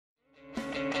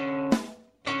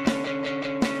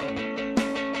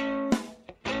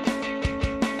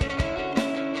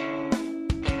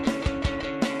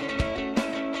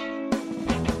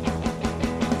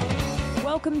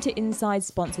Welcome to Inside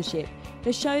Sponsorship,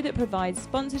 the show that provides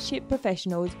sponsorship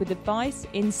professionals with advice,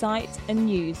 insights and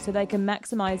news so they can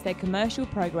maximise their commercial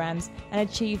programs and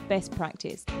achieve best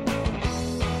practice.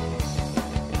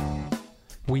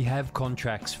 We have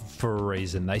contracts for a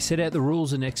reason. They set out the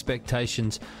rules and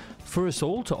expectations for us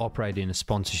all to operate in a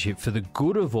sponsorship for the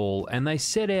good of all, and they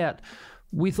set out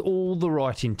with all the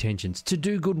right intentions to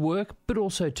do good work, but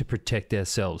also to protect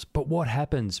ourselves. But what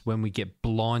happens when we get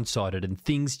blindsided and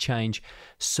things change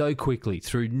so quickly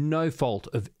through no fault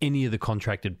of any of the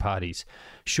contracted parties?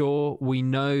 Sure, we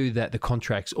know that the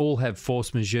contracts all have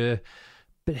force majeure,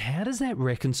 but how does that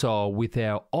reconcile with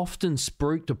our often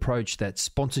spruiked approach that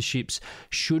sponsorships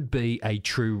should be a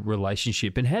true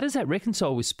relationship? And how does that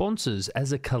reconcile with sponsors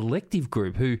as a collective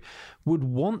group who would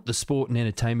want the sport and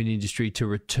entertainment industry to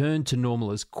return to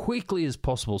normal as quickly as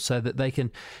possible so that they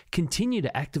can continue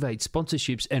to activate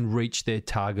sponsorships and reach their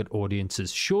target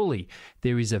audiences? Surely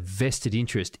there is a vested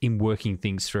interest in working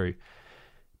things through.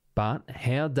 But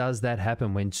how does that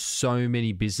happen when so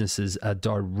many businesses are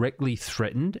directly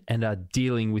threatened and are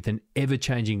dealing with an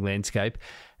ever-changing landscape,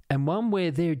 and one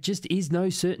where there just is no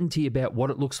certainty about what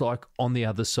it looks like on the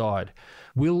other side?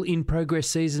 Will in-progress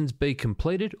seasons be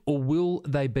completed, or will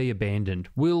they be abandoned?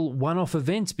 Will one-off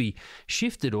events be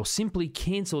shifted or simply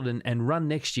cancelled and run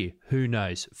next year? Who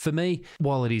knows? For me,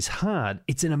 while it is hard,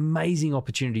 it's an amazing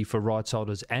opportunity for rights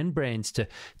holders and brands to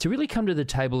really come to the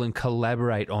table and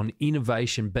collaborate on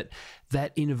innovation, but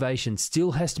that innovation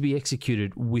still has to be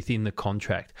executed within the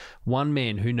contract. One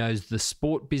man who knows the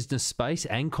sport business space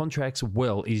and contracts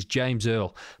well is James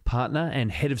Earl, partner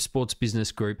and head of sports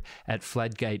business group at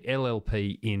Fladgate LLP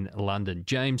in London.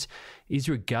 James is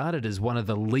regarded as one of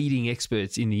the leading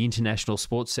experts in the international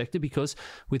sports sector because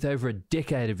with over a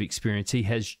decade of experience, he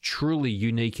has truly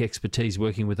unique expertise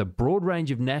working with a broad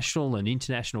range of national and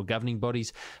international governing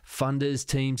bodies, funders,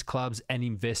 teams, clubs, and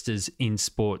investors in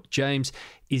sport. James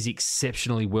is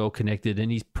exceptionally well connected,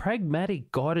 and his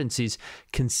pragmatic guidance is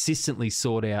consistently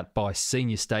sought out by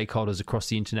senior stakeholders across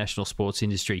the international sports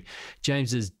industry.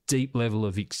 James's deep level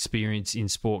of experience in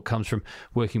sport comes from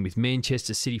working with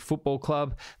Manchester City Football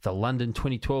Club, the London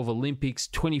 2012 Olympics,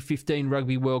 2015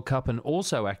 Rugby World Cup, and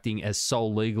also acting as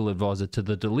sole legal advisor to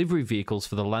the delivery vehicles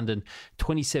for the London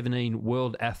 2017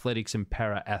 World Athletics and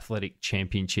Para-Athletic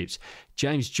Championships.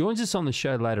 James joins us on the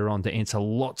show later on to answer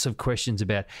lots of questions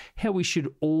about how we should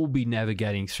all be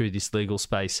navigating through this legal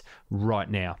space right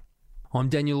now. I'm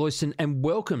Daniel Loyston, and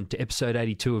welcome to episode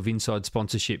 82 of Inside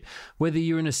Sponsorship. Whether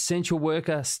you're an essential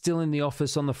worker, still in the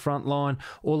office on the front line,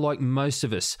 or like most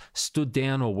of us, stood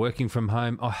down or working from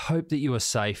home, I hope that you are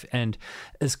safe and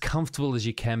as comfortable as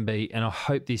you can be, and I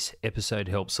hope this episode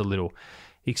helps a little.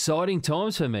 Exciting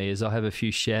times for me as I have a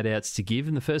few shout outs to give,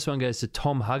 and the first one goes to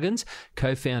Tom Huggins,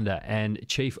 co-founder and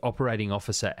chief operating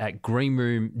officer at Green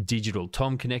Room Digital.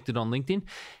 Tom connected on LinkedIn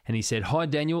and he said, "Hi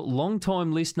Daniel, long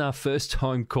time listener, first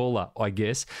time caller, I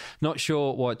guess. Not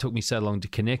sure why it took me so long to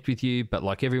connect with you, but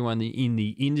like everyone in the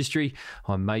industry,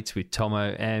 I'm mates with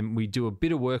Tomo and we do a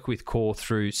bit of work with Core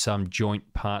through some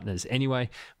joint partners. Anyway,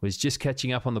 was just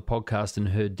catching up on the podcast and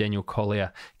heard Daniel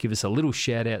Collier give us a little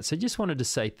shout out, so just wanted to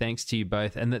say thanks to you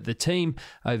both, and that the team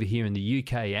over here in the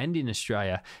UK and in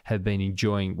Australia have been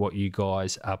enjoying what you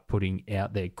guys are putting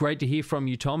out there." Great to hear from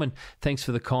you, Tom, and thanks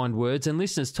for the kind words. And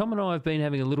listeners, Tom and I have been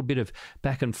having a little bit of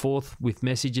back and forth with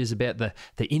messages about the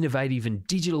innovative and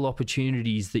digital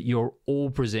opportunities that you're all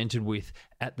presented with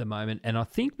at the moment, and I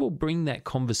think we'll bring that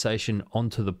conversation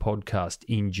onto the podcast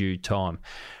in due time.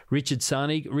 Richard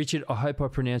Sarnig, Richard, I hope I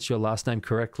pronounced your last name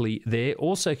correctly there,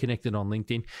 also connected on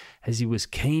LinkedIn as he was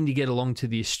keen to get along to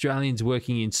the Australians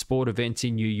working in sport events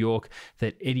in New York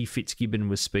that Eddie Fitzgibbon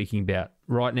was speaking about.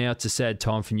 Right now, it's a sad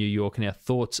time for New York, and our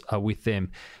thoughts are with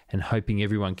them and hoping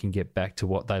everyone can get back to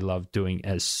what they love doing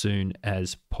as soon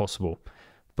as possible.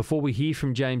 Before we hear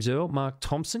from James Earl, Mark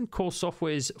Thompson, Core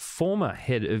Software's former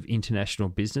head of international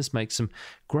business, makes some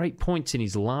great points in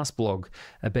his last blog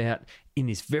about, in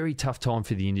this very tough time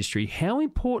for the industry, how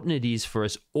important it is for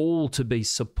us all to be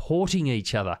supporting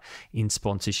each other in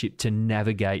sponsorship to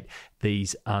navigate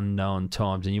these unknown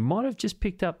times. And you might have just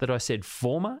picked up that I said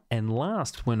former and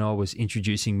last when I was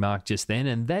introducing Mark just then,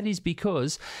 and that is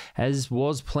because, as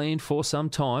was planned for some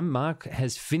time, Mark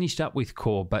has finished up with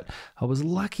Core, but I was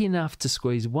lucky enough to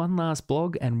squeeze one last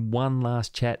blog and one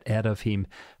last chat out of him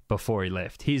before he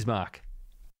left. Here's Mark.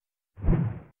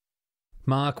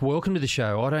 Mark, welcome to the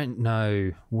show. I don't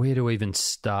know where to even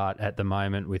start at the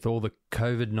moment with all the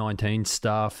COVID-19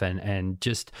 stuff and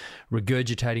just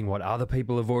regurgitating what other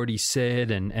people have already said.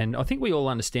 And I think we all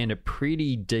understand it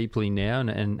pretty deeply now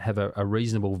and have a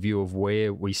reasonable view of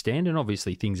where we stand. And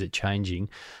obviously things are changing.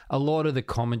 A lot of the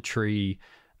commentary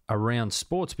around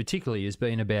sports particularly has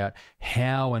been about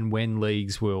how and when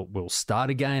leagues will start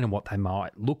again and what they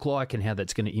might look like and how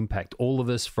that's going to impact all of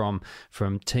us from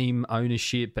team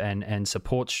ownership and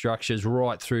support structures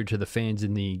right through to the fans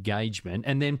and the engagement.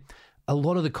 And then a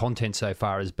lot of the content so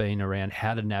far has been around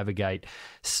how to navigate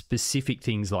specific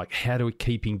things like how to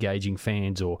keep engaging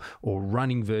fans or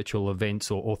running virtual events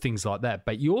or things like that.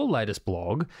 But your latest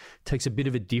blog takes a bit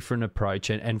of a different approach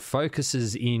and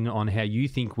focuses in on how you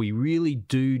think we really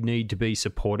do need to be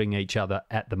supporting each other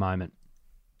at the moment.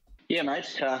 Yeah, mate.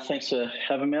 Thanks for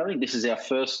having me. I think this is our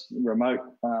first remote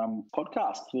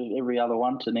podcast. Every other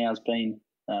one to now has been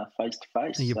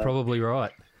face-to-face. You're probably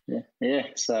right. Yeah.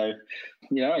 So,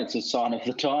 it's a sign of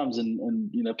the times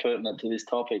and pertinent to this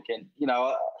topic. And,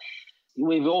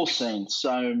 we've all seen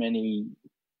so many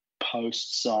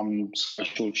posts on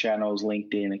social channels,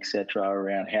 LinkedIn, etc.,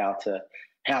 around how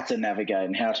to navigate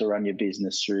and how to run your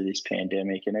business through this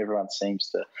pandemic. And everyone seems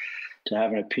to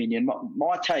have an opinion.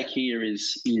 My take here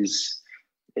is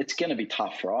it's going to be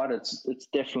tough, right? It's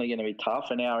definitely going to be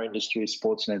tough. And our industry of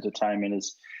sports and entertainment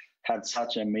has had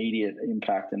such immediate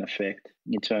impact and effect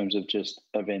in terms of just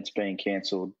events being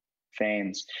cancelled,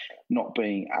 fans not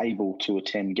being able to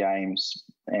attend games,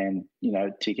 and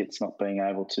tickets not being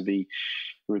able to be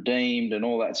redeemed, and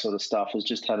all that sort of stuff has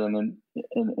just had an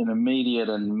immediate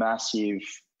and massive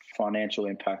financial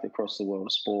impact across the world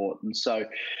of sport. And so,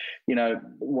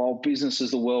 while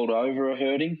businesses the world over are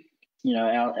hurting,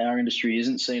 our industry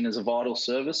isn't seen as a vital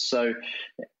service. So,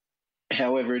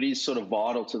 however, it is sort of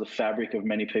vital to the fabric of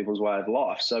many people's way of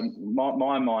life. So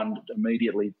my mind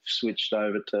immediately switched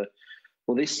over to,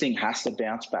 well, this thing has to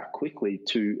bounce back quickly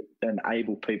to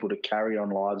enable people to carry on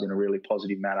lives in a really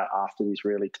positive manner after this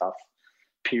really tough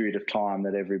period of time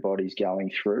that everybody's going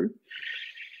through.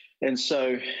 And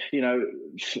so,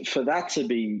 for that to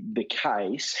be the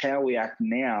case, how we act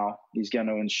now is going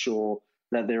to ensure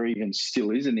that there even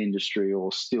still is an industry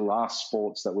or still are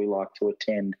sports that we like to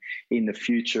attend in the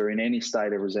future in any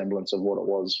state of resemblance of what it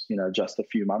was, just a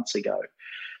few months ago.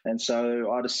 And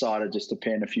so I decided just to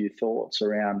pen a few thoughts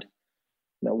around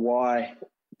why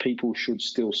people should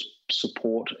still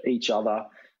support each other,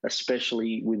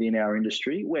 especially within our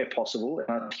industry where possible.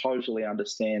 And I totally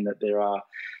understand that there are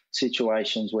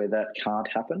situations where that can't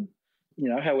happen.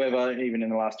 However, even in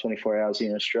the last 24 hours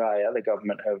in Australia, the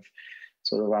government have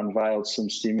sort of unveiled some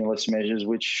stimulus measures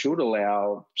which should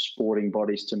allow sporting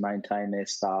bodies to maintain their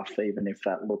staff, even if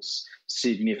that looks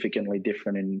significantly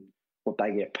different in what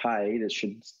they get paid. It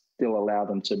should still allow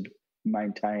them to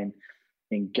maintain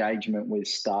engagement with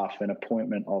staff and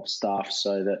appointment of staff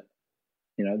so that,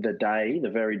 the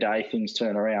very day things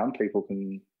turn around, people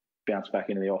can bounce back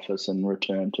into the office and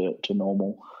return to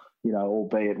normal,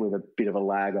 albeit with a bit of a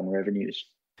lag on revenues.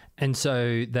 And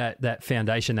so that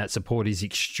foundation, that support is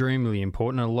extremely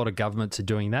important. And a lot of governments are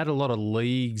doing that. A lot of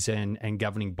leagues and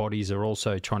governing bodies are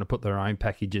also trying to put their own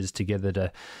packages together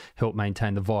to help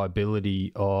maintain the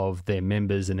viability of their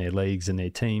members and their leagues and their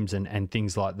teams and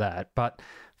things like that. But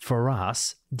for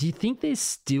us, do you think there's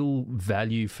still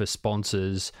value for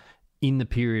sponsors in the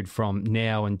period from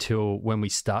now until when we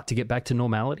start to get back to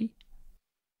normality?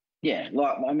 Yeah,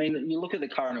 you look at the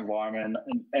current environment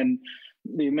and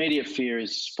the immediate fear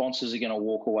is sponsors are going to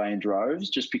walk away in droves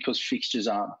just because fixtures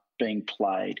aren't being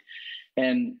played.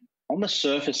 And on the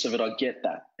surface of it, I get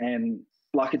that. And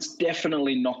it's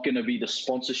definitely not going to be the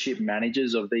sponsorship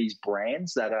managers of these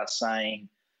brands that are saying,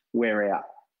 we're out.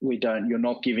 You're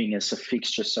not giving us a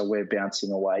fixture, so we're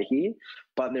bouncing away here.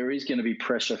 But there is going to be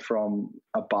pressure from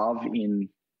above in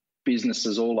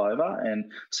businesses all over,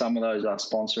 and some of those are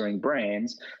sponsoring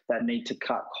brands that need to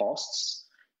cut costs.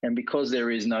 And because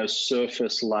there is no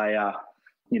surface layer,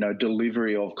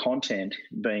 delivery of content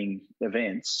being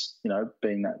events,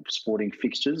 being that sporting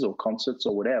fixtures or concerts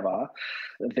or whatever,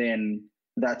 then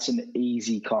that's an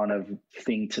easy kind of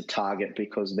thing to target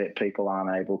because that people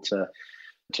aren't able to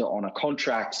honour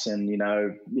contracts. And,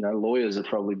 lawyers are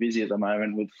probably busy at the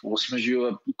moment with force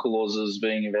majeure clauses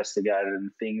being investigated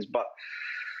and things. But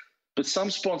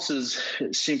some sponsors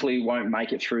simply won't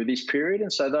make it through this period.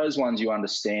 And so those ones you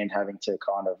understand having to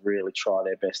kind of really try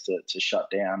their best to shut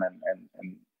down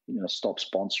and stop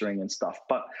sponsoring and stuff.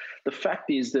 But the fact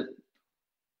is that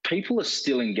people are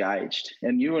still engaged.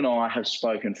 And you and I have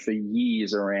spoken for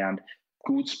years around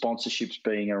good sponsorships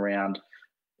being around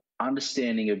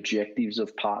understanding objectives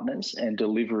of partners and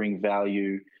delivering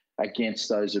value against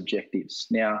those objectives.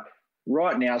 Now,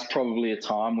 right now is probably a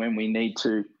time when we need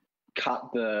to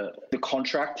cut the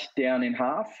contract down in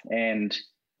half and,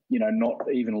 not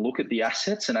even look at the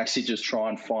assets and actually just try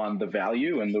and find the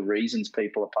value and the reasons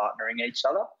people are partnering each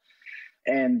other.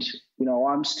 And,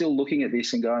 I'm still looking at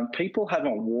this and going, people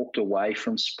haven't walked away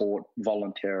from sport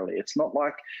voluntarily. It's not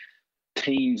like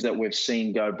teams that we've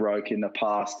seen go broke in the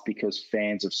past because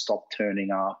fans have stopped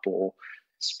turning up or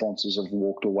sponsors have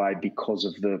walked away because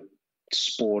of the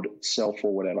sport itself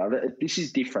or whatever. This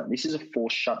is different. This is a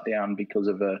forced shutdown because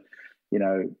of a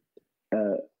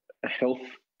health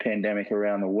pandemic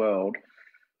around the world.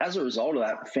 As a result of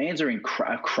that, fans are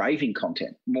craving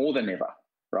content more than ever,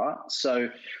 right? So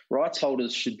rights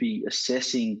holders should be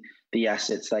assessing the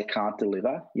assets they can't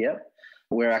deliver. Yep.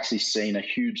 We're actually seeing a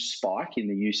huge spike in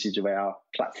the usage of our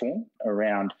platform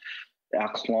around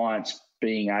our clients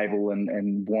being able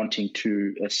and wanting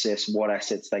to assess what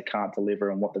assets they can't deliver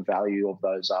and what the value of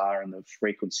those are and the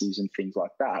frequencies and things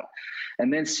like that.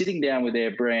 And then sitting down with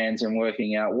their brands and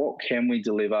working out what can we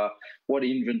deliver, what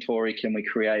inventory can we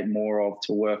create more of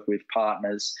to work with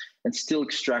partners and still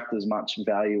extract as much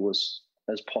value as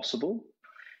possible.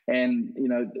 And,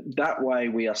 that way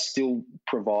we are still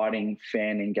providing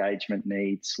fan engagement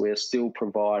needs. We're still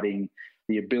providing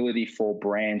the ability for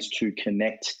brands to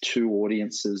connect to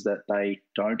audiences that they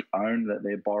don't own, that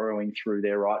they're borrowing through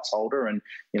their rights holder. And,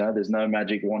 there's no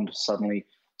magic wand to suddenly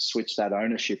switch that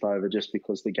ownership over just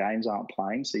because the games aren't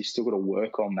playing. So you still got to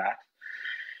work on that.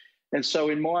 And so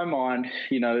in my mind,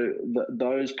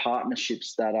 those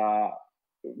partnerships that are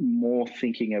more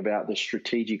thinking about the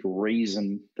strategic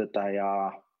reason that they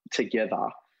are together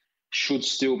should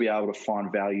still be able to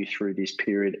find value through this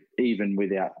period, even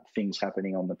without things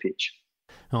happening on the pitch.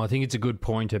 I think it's a good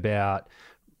point about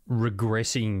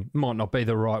regressing, might not be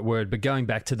the right word, but going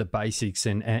back to the basics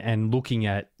and looking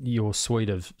at your suite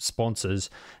of sponsors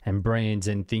and brands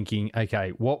and thinking,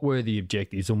 okay, what were the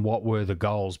objectives and what were the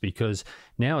goals? Because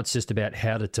now it's just about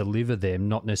how to deliver them,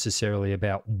 not necessarily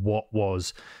about what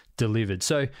was delivered.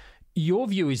 So your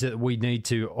view is that we need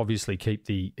to obviously keep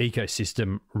the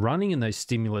ecosystem running, and those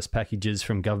stimulus packages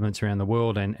from governments around the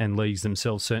world and leagues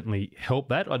themselves certainly help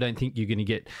that. I don't think you're going to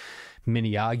get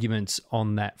many arguments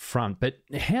on that front. But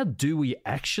how do we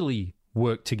actually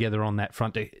work together on that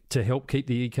front to help keep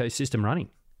the ecosystem running?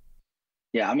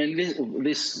 Yeah, I mean,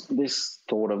 this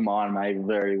thought of mine may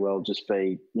very well just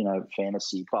be,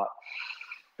 fantasy. But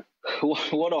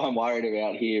what I'm worried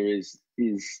about here is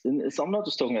so I'm not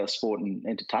just talking about sport and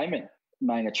entertainment,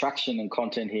 main attraction and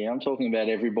content here. I'm talking about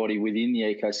everybody within the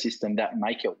ecosystem that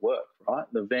make it work, right?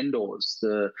 The vendors,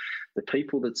 the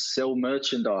people that sell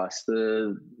merchandise,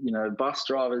 the bus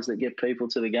drivers that get people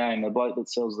to the game, the bloke that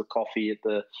sells the coffee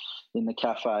in the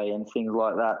cafe and things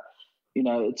like that.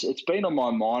 It's been on my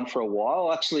mind for a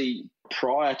while. Actually,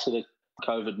 prior to the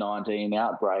COVID-19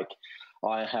 outbreak,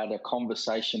 I had a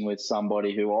conversation with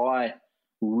somebody who I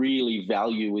really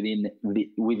value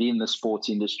within the sports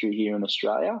industry here in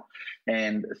Australia,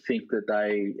 and think that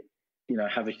they,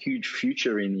 have a huge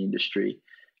future in the industry.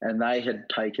 And they had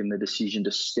taken the decision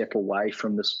to step away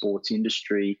from the sports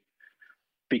industry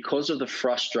because of the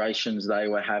frustrations they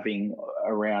were having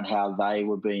around how they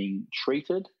were being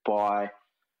treated by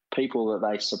people that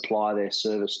they supply their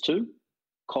service to,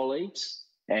 colleagues,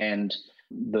 and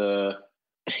the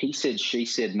he said, she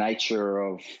said nature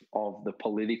of the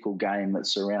political game that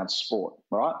surrounds sport,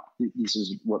 right? This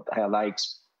is how they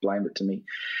explained it to me.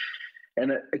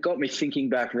 And it got me thinking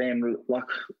back then, like,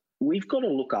 we've got to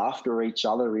look after each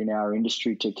other in our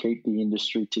industry to keep the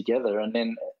industry together. And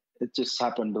then it just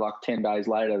happened like 10 days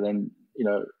later, then,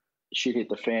 shit hit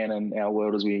the fan and our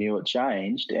world as we knew it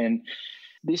changed. And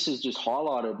this has just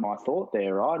highlighted my thought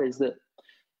there, right, is that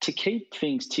to keep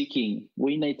things ticking,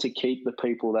 we need to keep the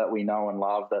people that we know and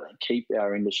love, that keep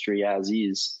our industry as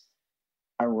is,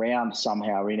 around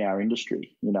somehow in our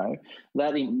industry.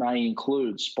 That may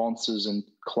include sponsors and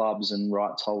clubs and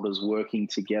rights holders working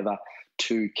together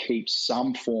to keep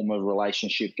some form of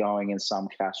relationship going and some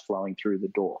cash flowing through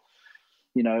the door.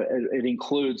 It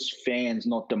includes fans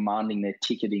not demanding their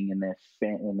ticketing and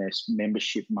their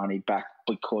membership money back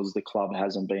because the club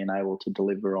hasn't been able to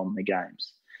deliver on the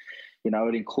games.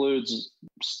 It includes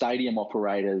stadium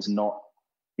operators not,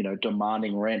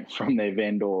 demanding rent from their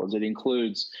vendors. It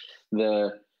includes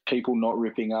the people not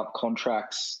ripping up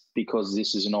contracts because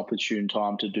this is an opportune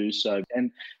time to do so.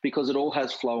 And because it all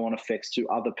has flow-on effects to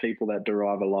other people that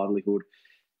derive a livelihood,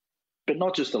 but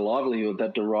not just a livelihood,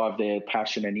 that derive their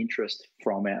passion and interest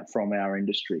from our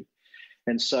industry.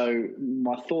 And so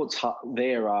my thoughts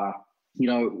there are,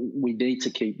 we need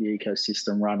to keep the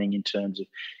ecosystem running in terms of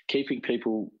keeping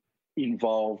people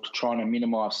involved, trying to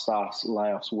minimise staff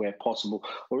layoffs where possible,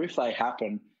 or if they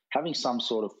happen, having some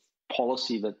sort of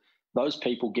policy that those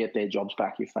people get their jobs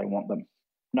back if they want them.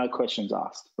 No questions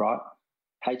asked, right?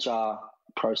 HR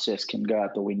process can go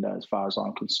out the window as far as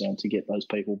I'm concerned to get those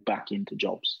people back into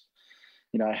jobs.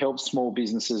 help small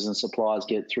businesses and suppliers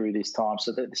get through this time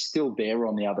so that they're still there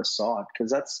on the other side,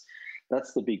 because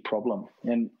that's the big problem.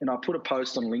 And I put a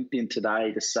post on LinkedIn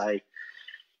today to say,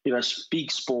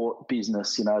 big sport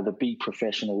business, the big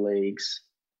professional leagues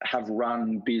have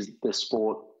run the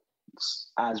sport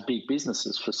as big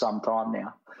businesses for some time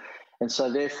now. And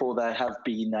so therefore they have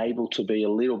been able to be a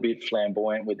little bit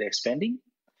flamboyant with their spending.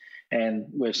 And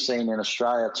we've seen in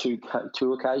Australia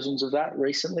two occasions of that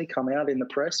recently come out in the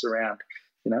press around,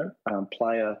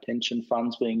 player pension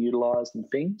funds being utilised and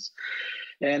things.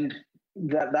 And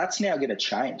that's now going to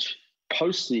change.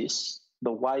 Post this,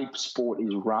 the way sport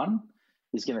is run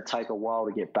is going to take a while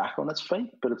to get back on its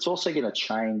feet, but it's also going to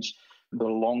change the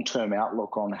long-term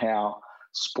outlook on how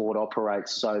sport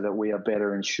operates so that we are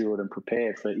better insured and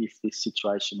prepared for if this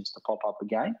situation is to pop up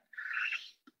again.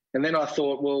 And then I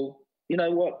thought, well, you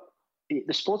know what?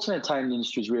 The sports and entertainment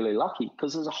industry is really lucky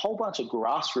because there's a whole bunch of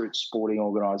grassroots sporting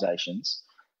organisations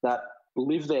that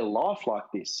live their life like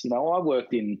this.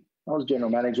 I was general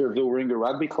manager of Wilringa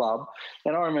Rugby Club,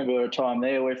 and I remember a time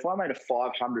there where if I made a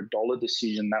 $500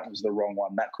 decision, that was the wrong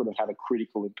one. That could have had a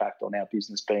critical impact on our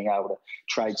business being able to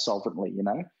trade solvently,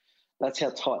 That's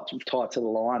how tight to the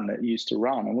line that used to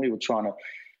run. And we were trying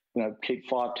to, keep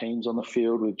 5 teams on the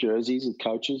field with jerseys, with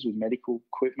coaches, with medical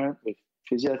equipment, with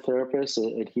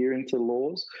physiotherapists adhering to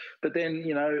laws. But then,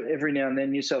 every now and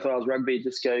then New South Wales Rugby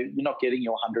just go, you're not getting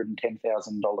your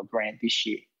 $110,000 grant this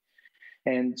year.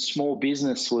 And small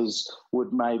business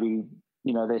would maybe,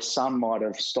 their son might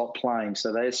have stopped playing,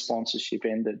 so their sponsorship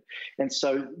ended. And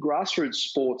so grassroots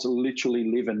sports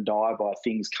literally live and die by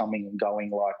things coming and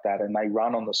going like that, and they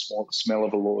run on the smell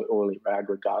of a oily rag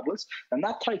regardless. And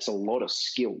that takes a lot of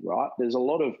skill, right? There's a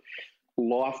lot of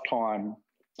lifetime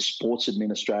sports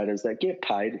administrators that get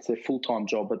paid. It's their full-time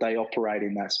job, but they operate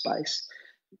in that space.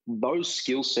 Those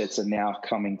skill sets are now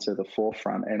coming to the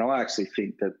forefront, and I actually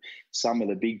think that some of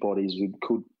the big bodies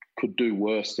could do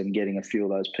worse than getting a few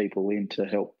of those people in to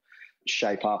help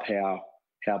shape up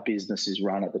how business is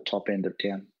run at the top end of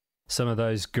town. Some of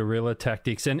those guerrilla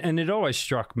tactics. And it always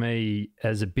struck me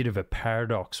as a bit of a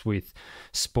paradox with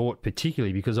sport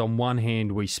particularly, because on one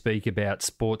hand we speak about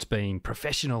sports being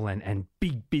professional and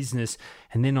big business,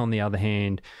 and then on the other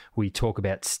hand we talk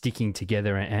about sticking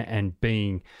together and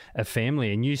being a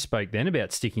family. And you spoke then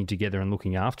about sticking together and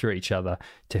looking after each other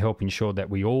to help ensure that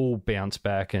we all bounce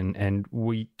back, and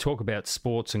we talk about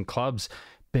sports and clubs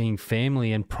being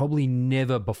family, and probably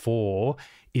never before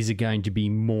is it going to be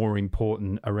more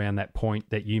important around that point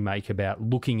that you make about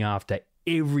looking after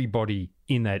everybody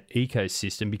in that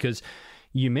ecosystem, because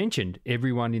you mentioned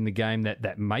everyone in the game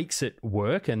that makes it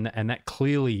work, and that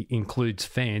clearly includes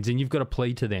fans, and you've got to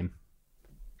plead to them.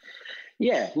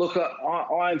 Yeah, look,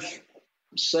 I've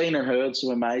seen and heard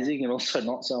some amazing and also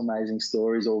not so amazing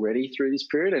stories already through this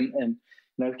period, and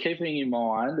keeping in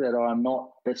mind that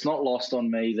it's not lost on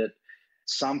me that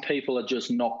some people are just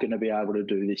not going to be able to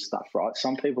do this stuff, right?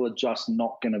 Some people are just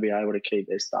not going to be able to keep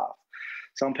their staff.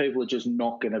 Some people are just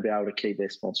not going to be able to keep their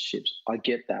sponsorships. I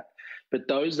get that. But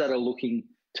those that are looking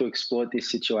to exploit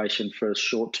this situation for a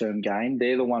short-term gain,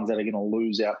 they're the ones that are going to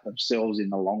lose out themselves in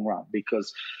the long run,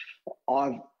 because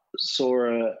I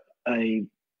saw a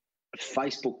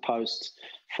Facebook post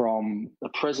from the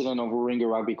president of Warringah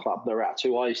Rugby Club, the Rats,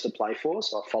 who I used to play for,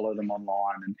 so I follow them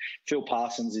online. And Phil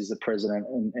Parsons is the president,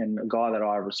 and a guy that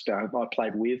I respect. I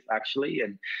played with actually,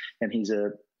 and he's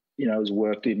has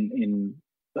worked in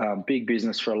big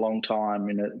business for a long time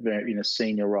in a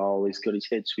senior role. He's got his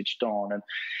head switched on, and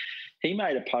he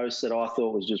made a post that I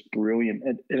thought was just brilliant,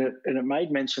 and it made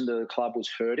mention that the club was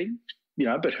hurting,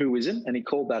 but who isn't? And he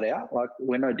called that out. Like,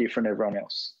 we're no different than everyone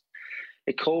else.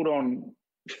 It called on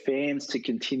fans to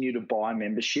continue to buy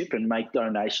membership and make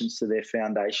donations to their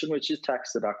foundation, which is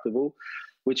tax deductible,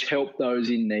 which helped those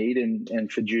in need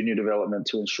and for junior development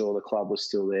to ensure the club was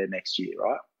still there next year,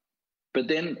 right? But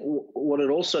then what it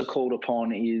also called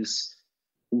upon is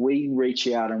we reach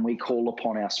out and we call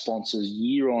upon our sponsors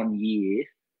year on year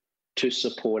to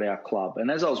support our club. And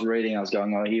as I was reading, I was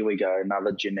going, oh, here we go,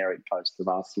 another generic post of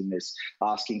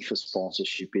asking for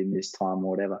sponsorship in this time or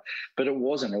whatever. But it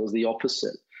wasn't. It was the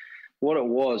opposite. What it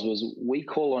was we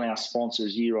call on our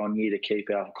sponsors year on year to keep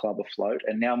our club afloat,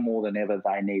 and now more than ever,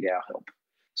 they need our help.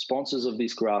 Sponsors of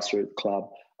this grassroots club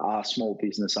are small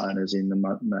business owners in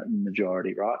the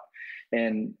majority, right?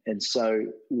 And so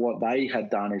what they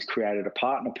had done is created a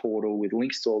partner portal with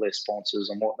links to all their sponsors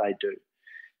and what they do.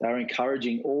 They're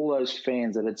encouraging all those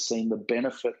fans that had seen the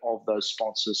benefit of those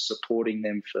sponsors supporting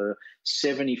them for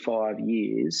 75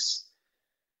 years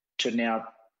to now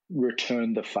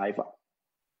return the favour.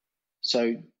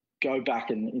 So go back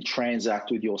and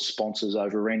transact with your sponsors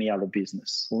over any other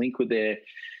business. Link with their,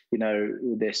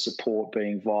 with their support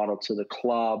being vital to the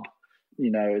club.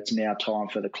 It's now time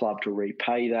for the club to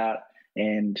repay that.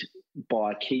 And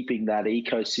by keeping that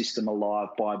ecosystem alive,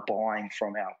 by buying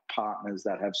from our partners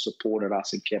that have supported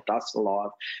us and kept us alive,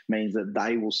 means that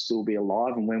they will still be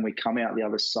alive. And when we come out the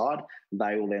other side,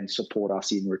 they will then support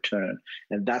us in return.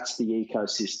 And that's the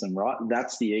ecosystem, right?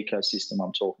 That's the ecosystem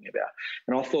I'm talking about.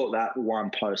 And I thought that one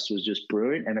post was just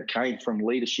brilliant, and it came from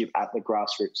leadership at the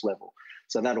grassroots level.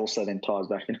 So that also then ties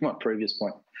back into my previous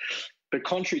point. But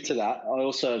contrary to that, I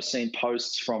also have seen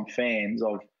posts from fans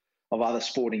of other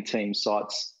sporting team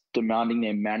sites demanding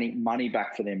their money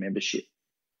back for their membership.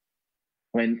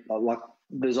 I mean,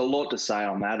 there's a lot to say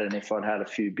on that, and if I'd had a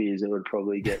few beers, it would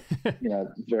probably get,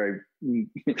 very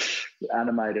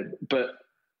animated. But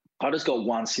I just got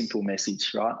one simple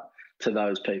message, right, to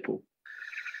those people.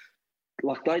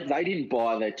 They didn't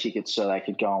buy their tickets so they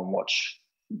could go and watch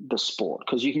the sport,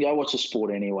 because you can go watch the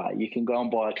sport anyway. You can go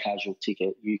and buy a casual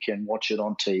ticket. You can watch it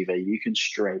on TV. You can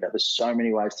stream it. There's so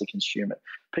many ways to consume it.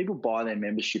 People buy their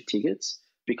membership tickets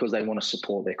because they want to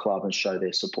support their club and show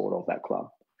their support of that club.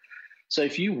 So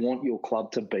if you want your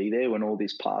club to be there when all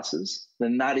this passes,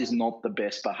 then that is not the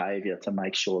best behaviour to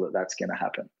make sure that that's going to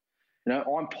happen.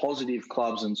 I'm positive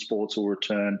clubs and sports will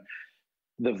return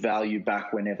the value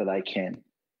back whenever they can.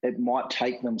 It might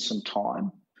take them some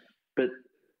time, but,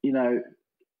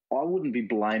 I wouldn't be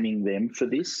blaming them for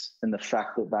this and the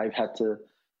fact that they've had to,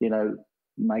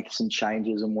 make some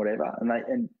changes and whatever.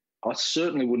 And I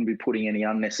certainly wouldn't be putting any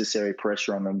unnecessary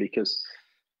pressure on them, because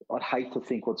I'd hate to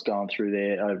think what's going through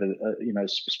there over,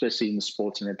 especially in the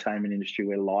sports and entertainment industry,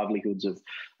 where livelihoods of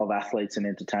athletes and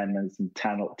entertainment and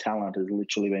talent has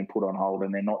literally been put on hold,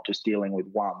 and they're not just dealing with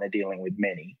one, they're dealing with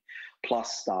many,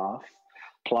 plus staff,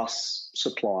 plus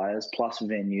suppliers, plus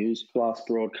venues, plus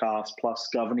broadcast, plus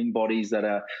governing bodies that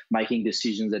are making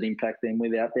decisions that impact them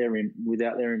without their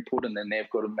input, and then they've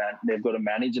got to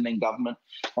manage, and then government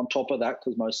on top of that,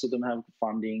 because most of them have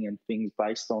funding and things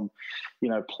based on,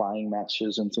 playing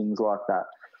matches and things like that.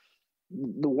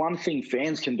 The one thing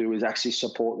fans can do is actually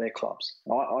support their clubs.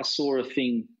 I saw a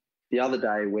thing the other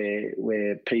day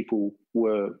where people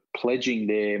were pledging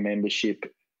their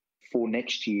membership for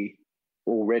next year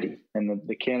already, and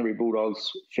the Canterbury Bulldogs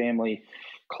family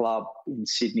club in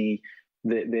Sydney,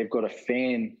 they've got a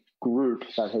fan group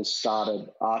that has started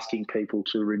asking people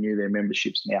to renew their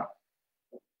memberships now.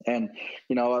 And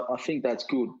I think that's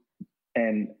good,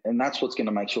 and that's what's going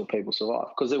to make sure people survive,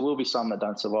 because there will be some that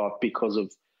don't survive because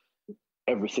of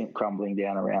everything crumbling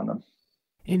down around them.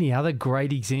 Any other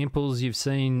great examples you've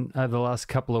seen over the last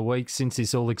couple of weeks since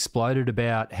this all exploded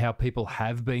about how people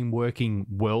have been working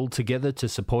well together to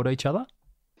support each other?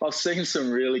 I've seen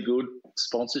some really good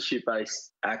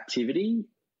sponsorship-based activity.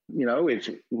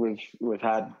 We've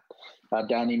had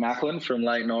Danny Macklin from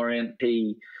Leyton Orient.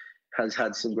 He has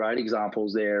had some great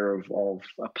examples there of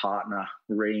a partner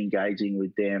re-engaging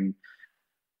with them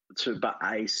to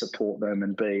A, support them,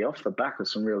 and B, off the back of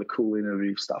some really cool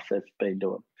innovative stuff they've been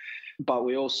doing. But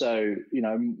we also,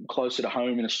 closer to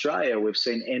home in Australia, we've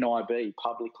seen NIB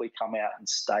publicly come out and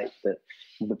state that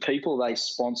the people they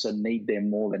sponsor need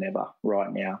them more than ever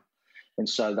right now. And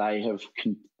so they have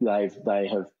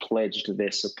pledged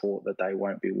their support that they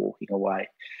won't be walking away.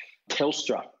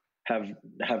 Telstra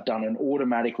have done an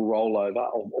automatic rollover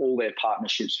of all their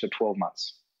partnerships for 12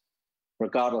 months.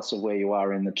 Regardless of where you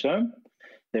are in the term,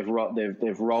 they've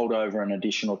rolled over an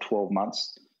additional 12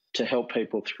 months to help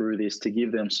people through this, to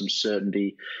give them some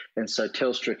certainty. And so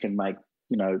Telstra can make,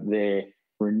 their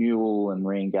renewal and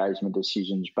re-engagement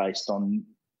decisions based on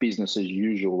business as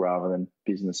usual rather than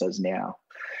business as now.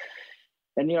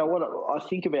 And what I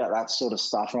think about that sort of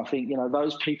stuff, and I think,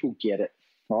 those people get it,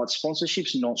 right?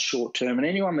 Sponsorship's not short term. And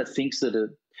anyone that thinks that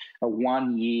a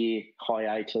 1 year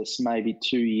hiatus, maybe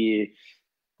 2 year,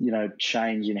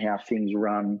 change in how things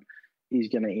run is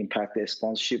going to impact their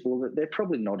sponsorship, well, they're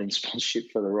probably not in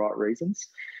sponsorship for the right reasons,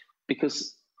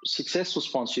 because successful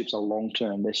sponsorships are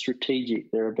long-term. They're strategic.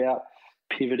 They're about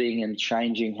pivoting and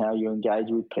changing how you engage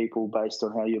with people based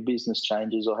on how your business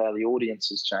changes or how the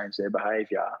audiences change their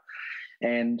behaviour.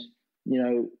 And,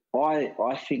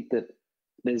 I think that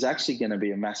there's actually going to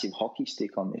be a massive hockey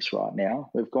stick on this right now.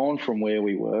 We've gone from where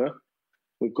we were,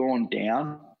 we've gone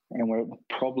down, and we're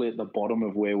probably at the bottom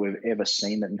of where we've ever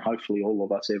seen it, and hopefully all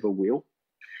of us ever will.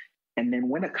 And then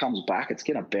when it comes back, it's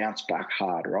going to bounce back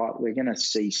hard, right? We're going to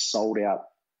see sold-out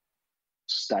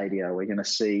stadia. We're going to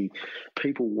see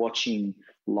people watching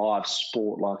live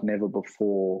sport like never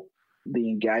before. The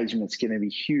engagement's going to be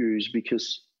huge,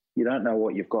 because you don't know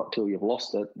what you've got till you've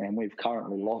lost it, and we've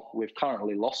currently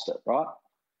lost it, right?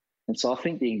 And so I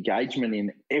think the engagement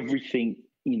in everything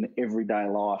in everyday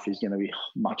life is going to be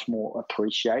much more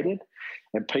appreciated,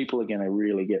 and people are going to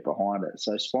really get behind it.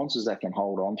 So sponsors that can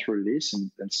hold on through this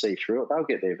and see through it, they'll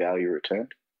get their value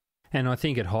returned. And I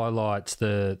think it highlights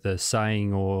the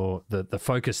saying or the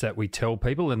focus that we tell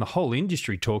people, and the whole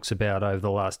industry talks about over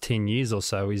the last 10 years or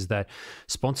so, is that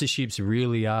sponsorships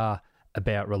really are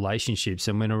about relationships.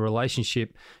 And when a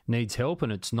relationship needs help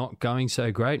and it's not going so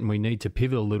great and we need to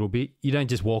pivot a little bit, you don't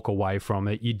just walk away from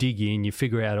it. You dig in, you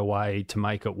figure out a way to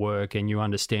make it work, and you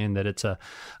understand that it's a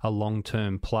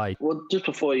long-term play. Well, just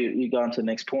before you go on to the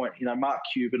next point, Mark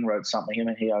Cuban wrote something. I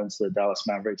mean, he owns the Dallas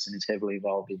Mavericks and is heavily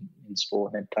involved in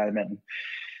sport and entertainment. And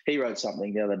he wrote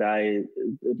something the other day,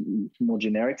 more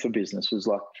generic for business, was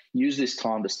like, use this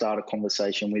time to start a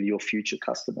conversation with your future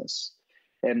customers.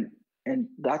 And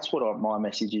that's what my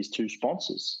message is to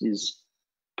sponsors, is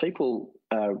people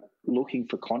are looking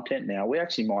for content now. We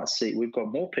actually might see we've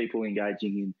got more people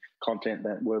engaging in content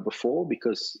than were before,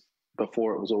 because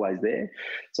before it was always there.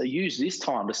 So use this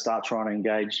time to start trying to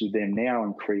engage with them now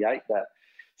and create that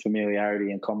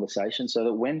familiarity and conversation so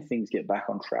that when things get back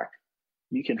on track,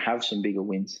 you can have some bigger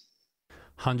wins.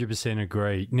 100%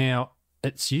 agree. Now,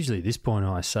 it's usually at this point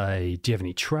I say, do you have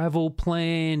any travel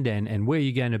planned, and where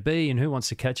you're going to be, and who wants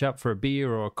to catch up for a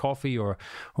beer or a coffee or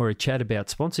a chat about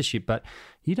sponsorship? But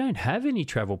you don't have any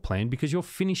travel planned because you're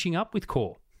finishing up with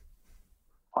Core.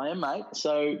 I am, mate.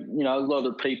 So, a lot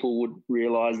of people would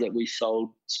realise that we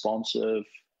sold Sponserve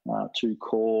to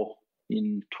Core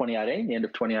in 2018, the end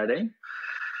of 2018.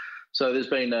 So there's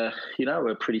been a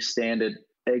pretty standard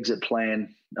exit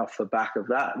plan off the back of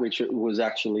that, which was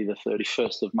actually the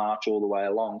 31st of March all the way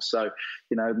along. So,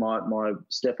 my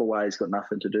step away has got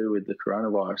nothing to do with the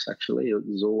coronavirus, actually. It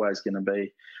was always going to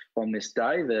be on this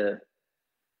day.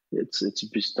 It's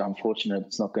just unfortunate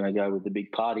it's not going to go with the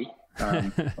big party.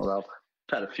 Although I've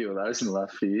had a few of those in the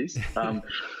last few years.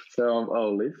 So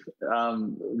I'll live.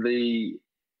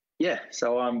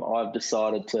 So I've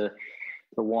decided to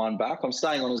wind back. I'm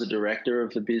staying on as a director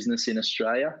of the business in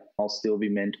Australia. I'll still be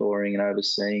mentoring and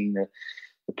overseeing the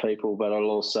people, but I'll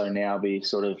also now be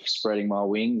sort of spreading my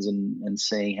wings and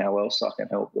seeing how else I can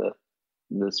help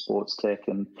the sports tech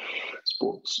and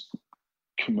sports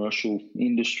commercial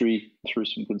industry through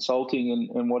some consulting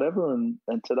and whatever. And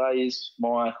today is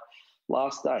my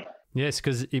last day. Yes,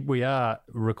 because we are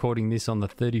recording this on the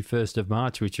 31st of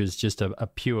March, which is just a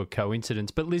pure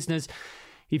coincidence. But listeners,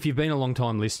 if you've been a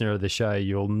long-time listener of the show,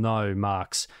 you'll know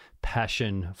Mark's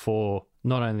passion for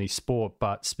not only sport,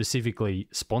 but specifically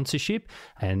sponsorship.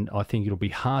 And I think it'll be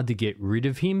hard to get rid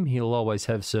of him. He'll always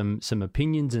have some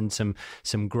opinions and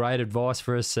some great advice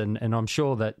for us. And I'm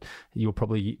sure that you'll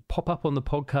probably pop up on the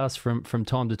podcast from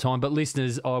time to time. But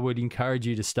listeners, I would encourage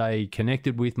you to stay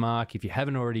connected with Mark. If you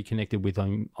haven't already connected with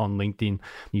him on LinkedIn,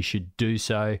 you should do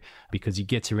so, because he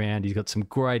gets around. He's got some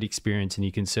great experience, and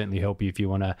he can certainly help you if you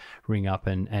want to ring up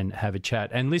and have a chat.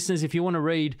 And listeners, if you want to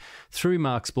read through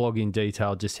Mark's blog in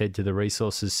detail, just head to the resources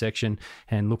section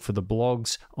and look for the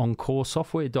blogs on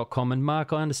coresoftware.com. And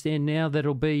Mark, I understand now that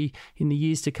it'll be, in the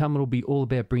years to come, it'll be all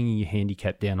about bringing your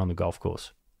handicap down on the golf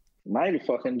course. Mate, if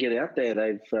I can get out there,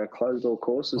 they've closed all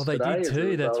courses today. They did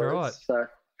too, that's right. So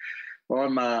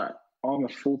I'm a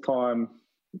full-time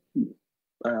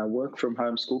work from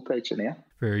home school teacher now.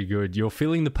 Very good. You're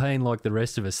feeling the pain like the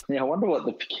rest of us. Yeah, I wonder what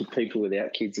the people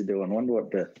without kids are doing. I wonder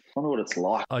what it's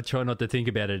like. I try not to think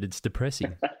about it. It's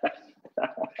depressing.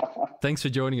 Thanks for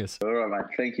joining us. All right, mate.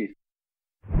 Thank you.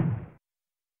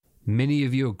 Many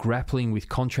of you are grappling with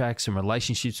contracts and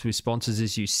relationships with sponsors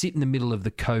as you sit in the middle of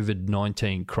the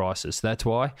COVID-19 crisis. That's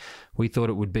why we thought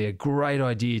it would be a great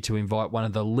idea to invite one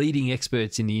of the leading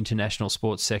experts in the international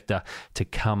sports sector to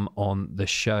come on the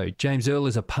show. James Earl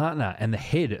is a partner and the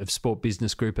head of Sport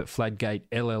Business Group at Fladgate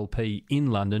LLP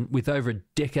in London with over a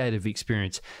decade of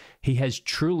experience. He has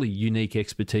truly unique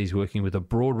expertise working with a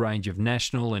broad range of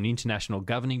national and international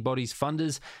governing bodies,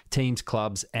 funders, teams,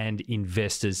 clubs, and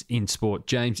investors in sport.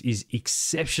 James is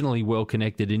exceptionally well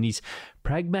connected, and his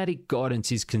pragmatic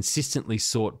guidance is consistently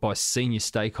sought by senior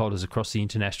stakeholders across the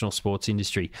international sports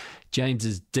industry.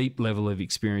 James's deep level of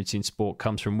experience in sport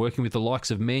comes from working with the likes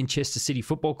of Manchester City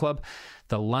Football Club,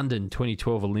 the London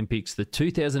 2012 Olympics, the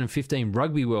 2015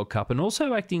 Rugby World Cup, and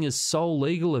also acting as sole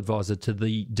legal advisor to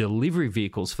the delivery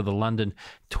vehicles for the London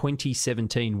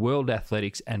 2017 World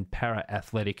Athletics and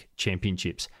Para-Athletic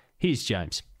Championships. Here's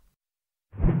James.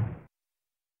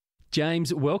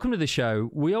 James, welcome to the show.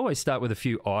 We always start with a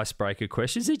few icebreaker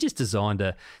questions. They're just designed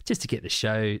to get the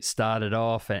show started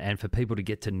off and for people to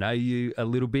get to know you a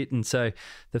little bit. And so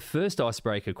the first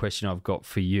icebreaker question I've got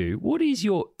for you, what is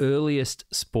your earliest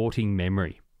sporting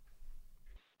memory?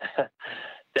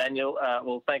 Daniel,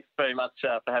 well, thanks very much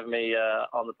for having me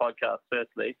on the podcast,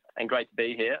 firstly, and great to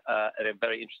be here at a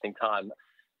very interesting time.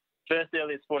 First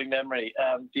earliest sporting memory,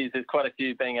 there's quite a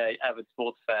few being an avid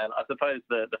sports fan. I suppose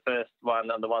the first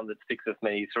one and the one that sticks with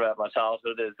me throughout my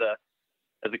childhood is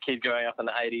as a kid growing up in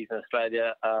the 80s in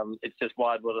Australia, it's just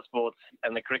wide world of sports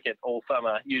and the cricket all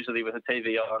summer, usually with a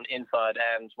TV on inside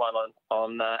and one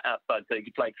on outside, so you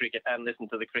could play cricket and listen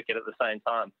to the cricket at the same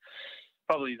time.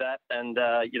 Probably that, and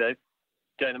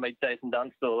going to meet Jason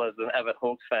Dunstall as an avid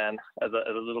Hawks fan as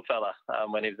a little fella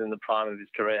when he was in the prime of his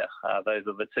career. Those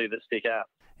are the two that stick out.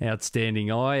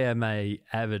 Outstanding. I am a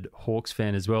avid Hawks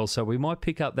fan as well, so we might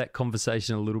pick up that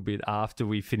conversation a little bit after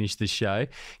we finish the show.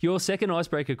 Your second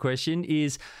icebreaker question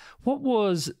is, what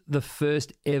was the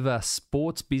first ever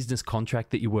sports business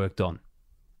contract that you worked on?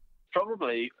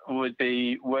 Probably would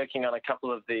be working on a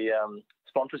couple of the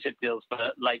sponsorship deals for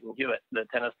Leighton Hewitt, the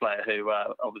tennis player who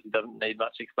obviously doesn't need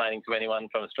much explaining to anyone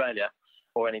from Australia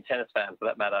or any tennis fan for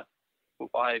that matter.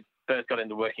 I first got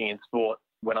into working in sport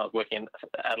when I was working in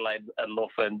Adelaide at a law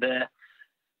firm there,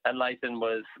 and Leighton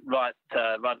was right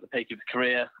at the peak of his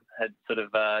career, had sort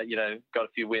of got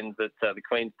a few wins at the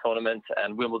Queen's Tournament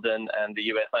and Wimbledon and the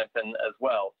US Open as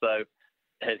well. So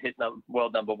had hit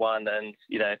world number one, and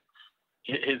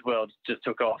his world just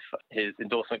took off. His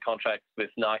endorsement contracts with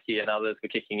Nike and others were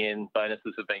kicking in.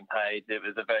 Bonuses were being paid. It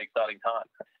was a very exciting time.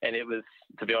 And it was,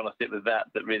 to be honest, it was that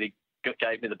really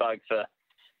gave me the bug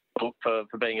for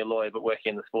being a lawyer but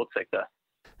working in the sports sector.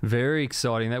 Very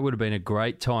exciting. That would have been a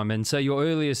great time. And so your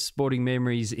earliest sporting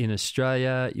memories in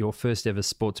Australia, your first ever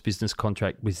sports business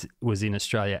contract was in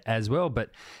Australia as well.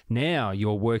 But now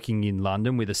you're working in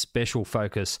London with a special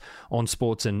focus on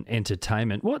sports and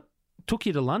entertainment. What took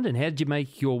you to London? How did you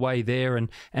make your way there,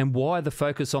 and why the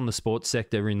focus on the sports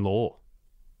sector in law?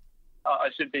 I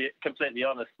should be completely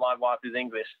honest. My wife is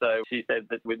English, so she said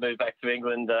that we'd move back to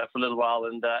England for a little while.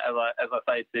 And as I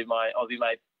say to my Aussie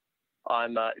mates,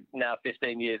 I'm now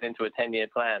 15 years into a 10-year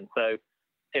plan. So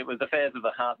it was affairs of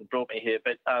the heart that brought me here.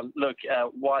 But look,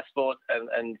 why sport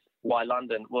and why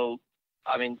London? Well,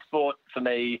 I mean, sport for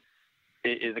me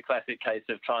is a classic case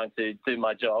of trying to do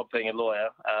my job, being a lawyer,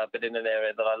 but in an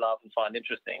area that I love and find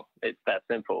interesting. It's that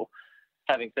simple.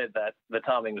 Having said that, the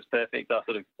timing was perfect. I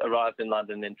sort of arrived in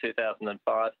London in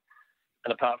 2005.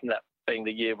 And apart from that being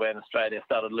the year when Australia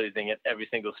started losing at every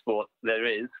single sport there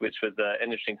is, which was an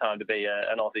interesting time to be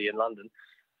an Aussie in London,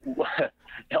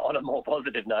 on a more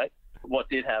positive note, what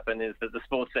did happen is that the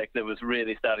sports sector was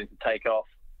really starting to take off.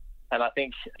 And I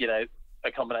think,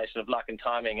 a combination of luck and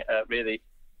timing really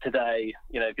today,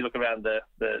 if you look around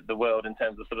the world in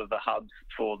terms of sort of the hubs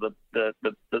for the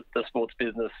sports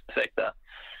business sector,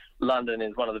 London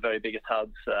is one of the very biggest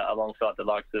hubs alongside the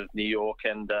likes of New York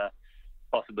and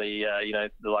possibly,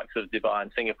 the likes of Dubai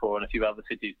and Singapore and a few other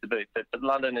cities to boot. But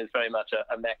London is very much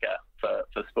a mecca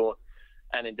for sport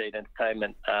and indeed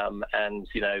entertainment. And,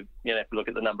 if you look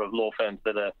at the number of law firms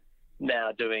that are now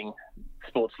doing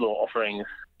sports law offerings,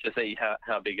 to see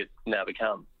how big it's now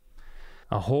become.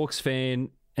 A Hawks fan,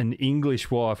 an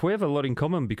English wife. We have a lot in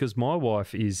common because my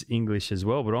wife is English as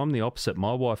well, but I'm the opposite.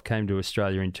 My wife came to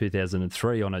Australia in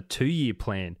 2003 on a 2-year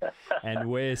plan, and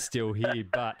we're still here.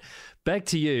 But back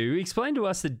to you. Explain to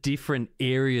us the different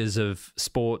areas of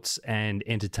sports and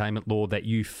entertainment law that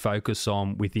you focus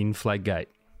on within Fladgate.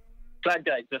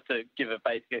 Fladgate, just to give a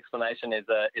basic explanation, is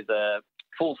a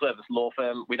full-service law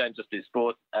firm. We don't just do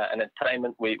sport and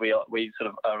entertainment. We sort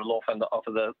of are a law firm that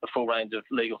offer the full range of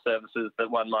legal services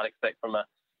that one might expect from a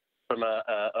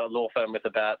law firm with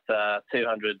about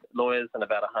 200 lawyers and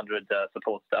about 100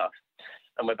 support staff.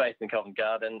 And we're based in Covent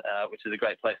Garden, which is a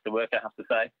great place to work, I have to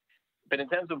say. But in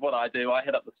terms of what I do, I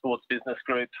head up the sports business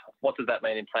group. What does that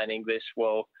mean in plain English?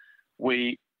 Well,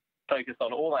 we focus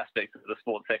on all aspects of the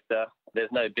sports sector. There's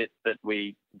no bit that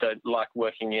we don't like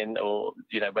working in, or,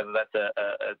 whether that's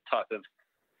a type of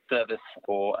service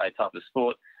or a type of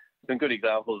sport. Some good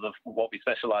examples of what we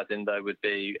specialise in, though, would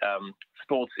be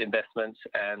sports investments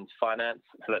and finance.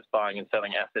 So that's buying and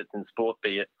selling assets in sport,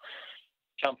 be it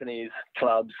companies,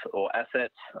 clubs or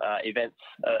assets, events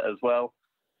as well.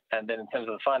 And then in terms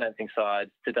of the financing side,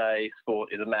 today sport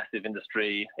is a massive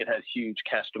industry. It has huge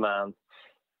cash demands,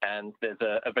 and there's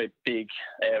a very big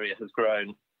area has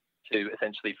grown to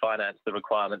essentially finance the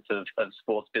requirements of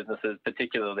sports businesses,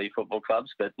 particularly football clubs,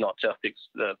 but not just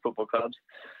football clubs.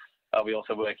 We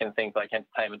also work in things like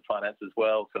entertainment finance as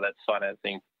well. So that's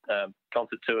financing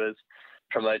concert tours,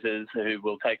 promoters who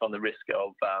will take on the risk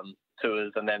of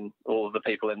tours, and then all of the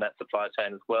people in that supply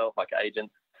chain as well, like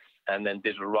agents, and then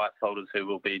digital rights holders who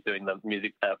will be doing the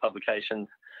music publications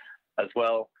as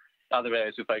well. Other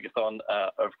areas we focus on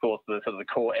are, of course, the sort of the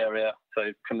core area,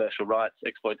 so commercial rights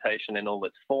exploitation in all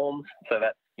its forms. So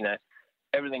that's,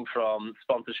 everything from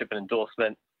sponsorship and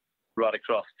endorsement right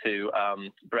across to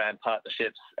brand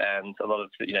partnerships and a lot of,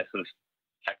 sort of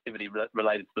activity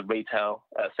related to the retail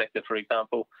sector, for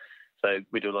example. So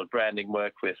we do a lot of branding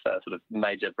work with sort of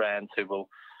major brands who will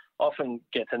often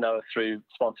get to know us through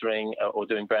sponsoring or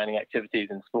doing branding activities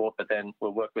in sport, but then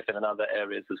we'll work with them in other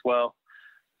areas as well.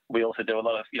 We also do a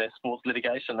lot of, sports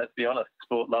litigation. Let's be honest,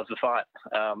 sport loves a fight,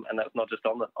 and that's not just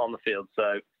on the field.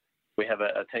 So we have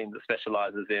a team that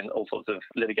specialises in all sorts of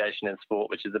litigation in sport,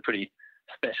 which is a pretty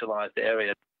specialised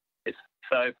area.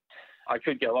 So I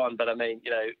could go on, but I mean,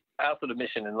 our sort of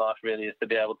mission in life really is to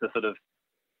be able to sort of,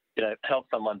 help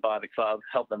someone buy the club,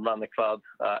 help them run the club,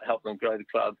 help them grow the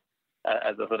club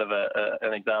as a sort of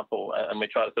an example. And we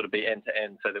try to sort of be end to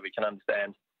end so that we can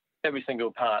understand every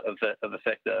single part of the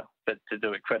sector, but to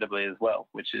do it credibly as well,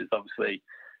 which is obviously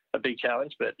a big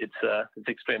challenge, but it's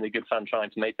extremely good fun trying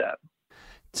to meet that.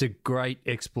 It's a great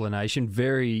explanation,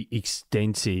 very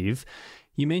extensive.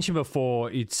 You mentioned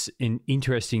before it's an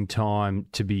interesting time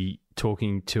to be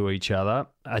talking to each other,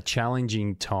 a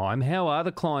challenging time. How are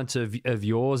the clients of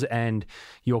yours and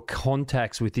your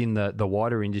contacts within the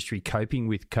wider industry coping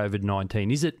with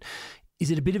COVID-19? Is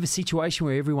it a bit of a situation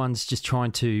where everyone's just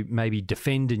trying to maybe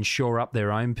defend and shore up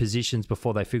their own positions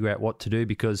before they figure out what to do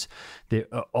because they're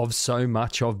of so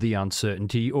much of the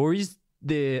uncertainty? Or is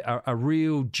there a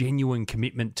real genuine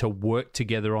commitment to work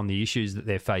together on the issues that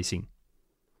they're facing?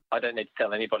 I don't need to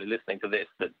tell anybody listening to this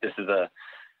that this is a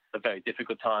very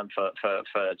difficult time for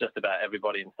just about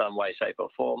everybody in some way, shape or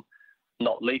form,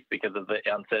 not least because of the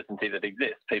uncertainty that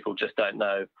exists. People just don't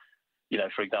know,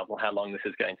 for example, how long this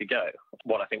is going to go.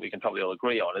 What I think we can probably all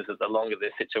agree on is that the longer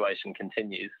this situation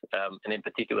continues, and in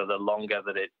particular the longer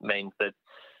that it means that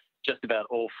just about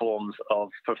all forms of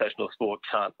professional sport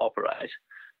can't operate,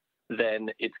 then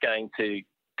it's going to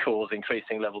cause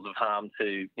increasing levels of harm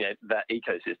to that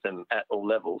ecosystem at all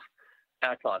levels.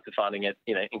 Our clients are finding it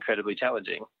incredibly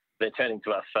challenging. They're turning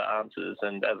to us for answers,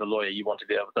 and as a lawyer you want to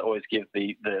be able to always give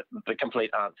the complete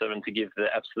answer and to give the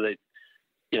absolute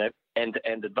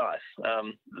end-to-end advice.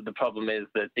 The problem is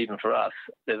that even for us,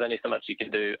 there's only so much you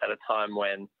can do at a time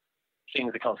when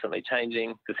things are constantly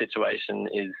changing. The situation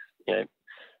is,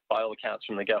 by all accounts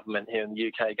from the government here in the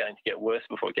UK, going to get worse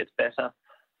before it gets better.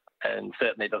 And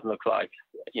certainly it doesn't look like,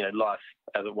 life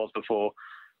as it was before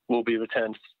will be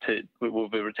returned to. We'll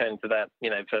be returning to that,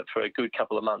 for a good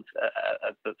couple of months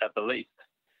at the least.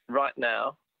 Right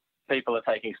now, people are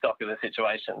taking stock of the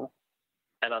situation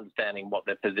and understanding what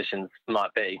their positions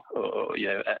might be, or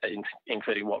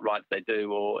including what rights they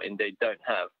do or indeed don't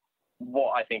have.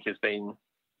 What I think has been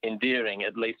endearing,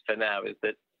 at least for now, is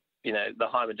that the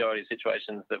high majority of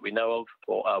situations that we know of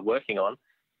or are working on,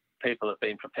 people have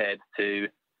been prepared to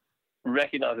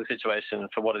recognise the situation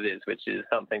for what it is, which is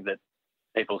something that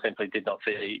people simply did not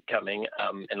see coming.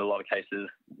 In a lot of cases,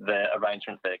 their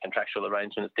contractual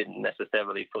arrangements didn't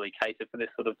necessarily fully cater for this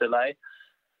sort of delay.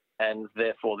 And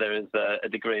therefore, there is a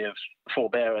degree of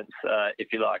forbearance,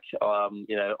 if you like, on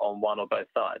one or both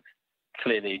sides.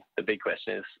 Clearly, the big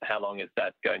question is how long is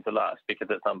that going to last? Because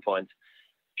at some point,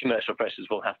 commercial pressures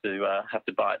will have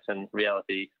to bite, and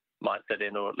reality might set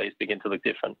in, or at least begin to look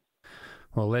different.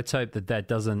 Well, let's hope that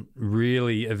doesn't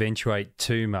really eventuate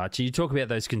too much. You talk about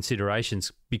those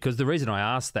considerations, because the reason I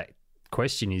asked that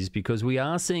question is because we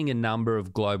are seeing a number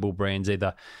of global brands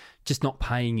either just not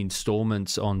paying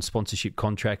installments on sponsorship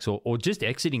contracts or just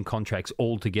exiting contracts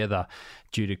altogether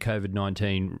due to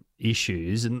COVID-19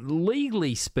 issues. And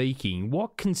legally speaking,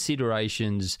 what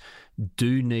considerations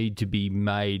do need to be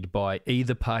made by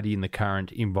either party in the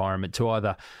current environment to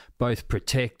either both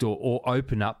protect or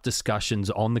open up discussions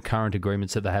on the current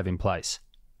agreements that they have in place?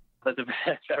 That's a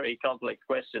very complex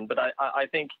question, but I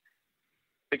think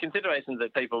the considerations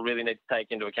that people really need to take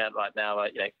into account right now are,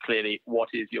 clearly, what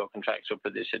is your contractual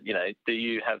position? Do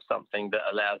you have something that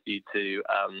allows you to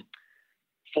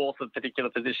force a particular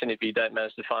position if you don't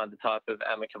manage to find the type of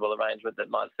amicable arrangement that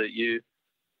might suit you?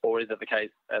 Or is it the case,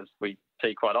 as we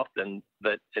see quite often,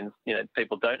 that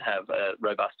people don't have a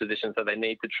robust position, so they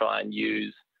need to try and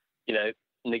use,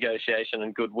 negotiation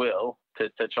and goodwill to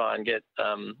try and get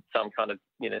some kind of,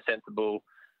 sensible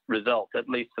result, at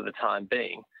least for the time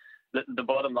being? The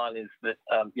bottom line is that,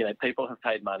 people have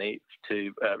paid money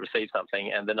to receive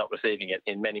something, and they're not receiving it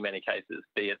in many, many cases,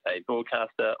 be it a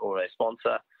broadcaster or a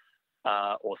sponsor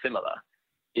or similar.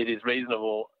 It is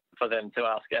reasonable for them to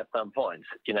ask at some point,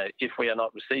 if we are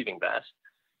not receiving that,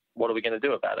 what are we going to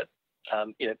do about it?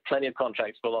 Plenty of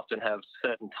contracts will often have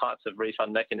certain types of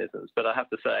refund mechanisms, but I have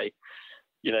to say,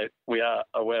 we are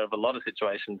aware of a lot of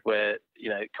situations where,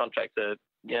 contracts are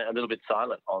a little bit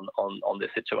silent on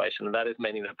this situation, and that is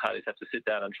meaning that parties have to sit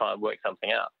down and try and work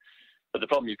something out. But the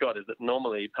problem you've got is that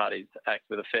normally parties act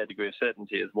with a fair degree of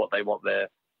certainty as what they want their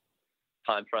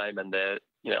time frame and their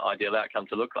ideal outcome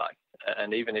to look like.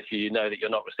 And even if you know that you're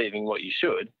not receiving what you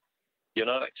should, you're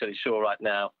not actually sure right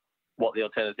now what the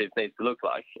alternative needs to look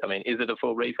like. I mean, is it a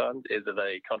full refund? Is it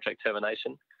a contract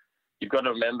termination? You've got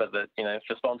to remember that,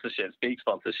 for sponsorships, big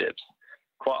sponsorships,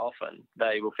 quite often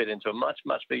they will fit into a much,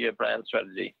 much bigger brand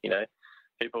strategy.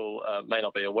 People may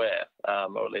not be aware,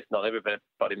 or at least not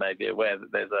everybody may be aware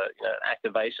that there's an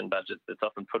activation budget that's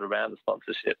often put around the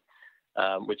sponsorship,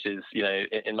 which is,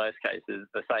 in most cases,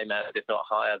 the same as, if not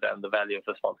higher than the value of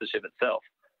the sponsorship itself.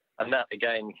 And that,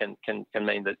 again, can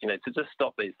mean that, to just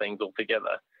stop these things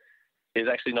altogether is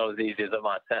actually not as easy as it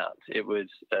might sound. It would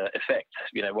affect,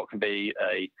 what can be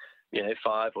a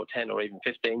 5 or 10 or even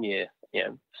 15-year,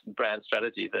 brand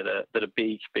strategy that a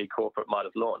big corporate might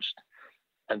have launched.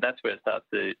 And that's where it starts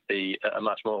to be a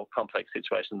much more complex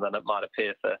situation than it might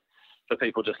appear for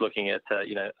people just looking at,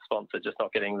 a sponsor just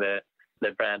not getting their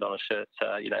brand on a shirt,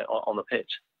 on the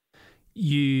pitch.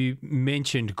 You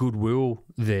mentioned goodwill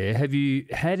there. Have you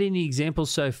had any examples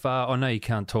so far? I know you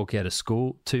can't talk out of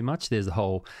school too much. There's the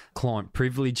whole client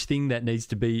privilege thing that needs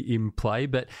to be in play.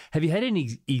 But have you had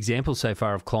any examples so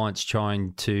far of clients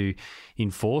trying to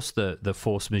enforce the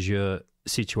force majeure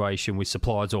situation with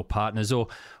suppliers or partners, or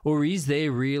is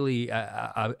there really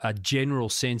a general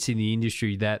sense in the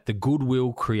industry that the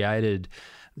goodwill created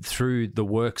through the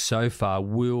work so far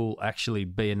will actually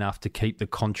be enough to keep the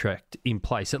contract in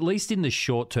place, at least in the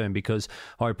short term? Because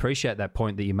I appreciate that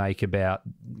point that you make about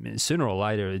sooner or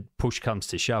later push comes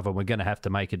to shove and we're going to have to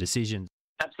make a decision.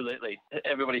 Absolutely.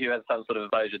 Everybody who has some sort of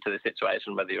exposure to the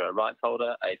situation, whether you're a rights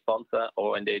holder, a sponsor,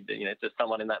 or indeed just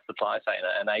someone in that supply chain,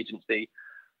 an agency,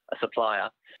 a supplier,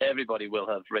 everybody will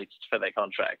have reached for their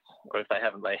contract, or if they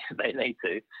haven't, they need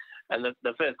to. And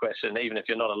the first question, even if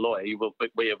you're not a lawyer, you will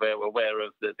be aware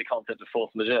of the concept of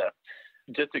force majeure.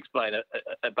 Just to explain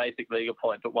a basic legal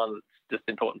point, but one that's just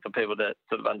important for people to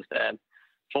sort of understand.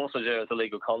 Force majeure is a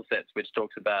legal concept which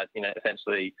talks about,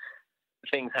 essentially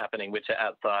things happening which are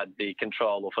outside the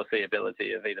control or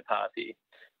foreseeability of either party.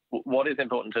 What is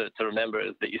important to remember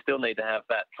is that you still need to have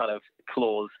that kind of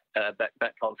clause,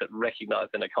 that concept recognised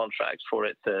in a contract for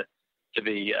it to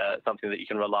be something that you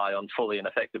can rely on fully and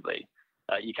effectively.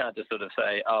 You can't just sort of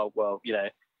say, oh, well,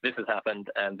 this has happened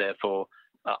and therefore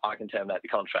I can terminate the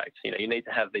contract. You need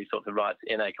to have these sorts of rights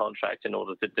in a contract in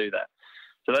order to do that.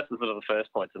 So that's the sort of the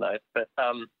first point to note. But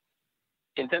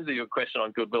in terms of your question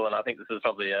on goodwill, and I think this is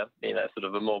probably a sort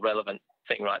of a more relevant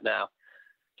thing right now,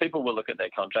 people will look at their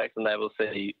contracts and they will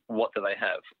see what do they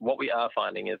have. What we are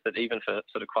finding is that even for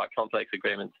sort of quite complex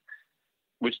agreements,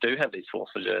 which do have these force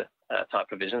majeure type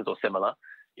provisions or similar,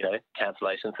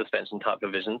 cancellation, suspension type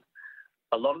provisions,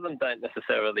 a lot of them don't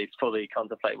necessarily fully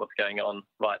contemplate what's going on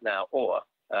right now, or,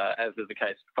 as is the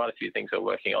case, quite a few things we're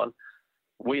working on.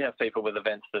 We have people with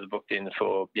events that are booked in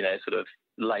for, sort of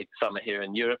late summer here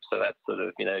in Europe, so that's sort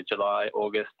of, July,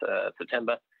 August,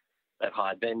 September. They've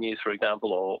hired venues, for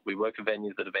example, or we work with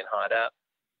venues that have been hired out.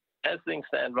 As things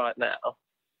stand right now,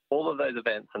 all of those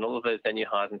events and all of those venue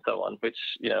hires and so on, which,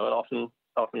 and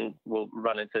often will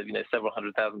run into, several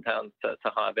 £100,000 to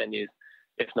hire venues,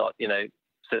 if not,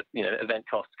 event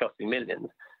costs costing millions.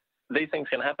 These things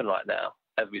can happen right now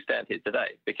as we stand here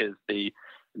today, because the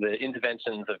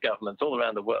interventions of governments all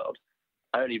around the world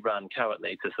only run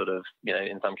currently to sort of,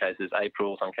 in some cases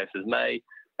April, some cases May,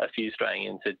 a few straying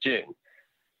into June.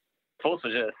 Force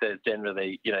majeure says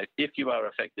generally, if you are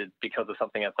affected because of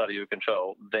something outside of your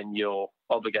control, then your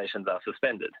obligations are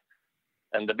suspended.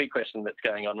 And the big question that's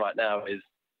going on right now is,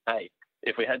 hey,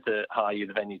 if we had to hire you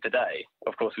the venue today,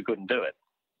 of course we couldn't do it.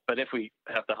 But if we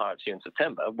have to hire it to you in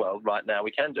September, well, right now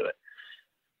we can do it.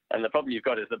 And the problem you've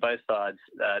got is that both sides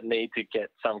need to get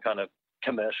some kind of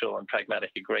commercial and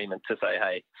pragmatic agreement to say,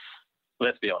 hey,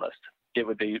 let's be honest, it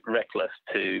would be reckless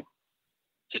to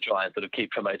try and sort of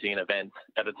keep promoting an event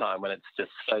at a time when it's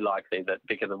just so likely that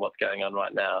because of what's going on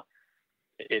right now,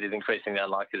 it is increasingly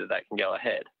unlikely that can go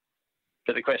ahead.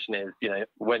 So the question is,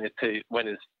 when is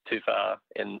too far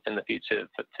in the future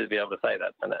to be able to say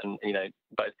that? And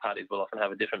both parties will often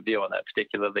have a different view on that,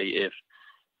 particularly if,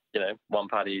 one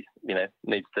party,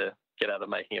 needs to get out of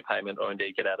making a payment or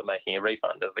indeed get out of making a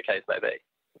refund, as the case may be.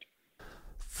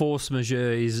 force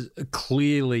majeure is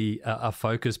clearly a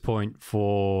focus point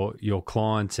for your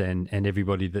clients and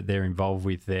everybody that they're involved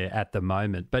with there at the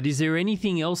moment. But is there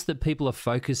anything else that people are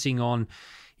focusing on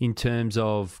in terms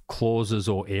of clauses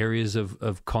or areas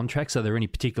of contracts? Are there any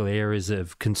particular areas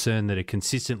of concern that are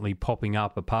consistently popping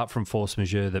up apart from force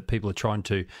majeure that people are trying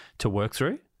to work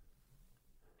through?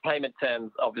 Payment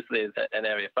terms obviously is an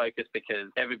area of focus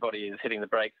because everybody is hitting the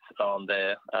brakes on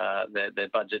their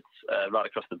budgets right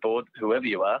across the board, whoever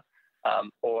you are,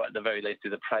 or at the very least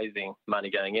is appraising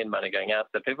money going in, money going out.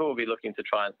 So people will be looking to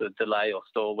try and sort of delay or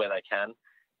stall where they can,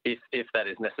 if that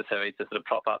is necessary to sort of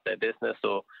prop up their business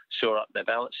or shore up their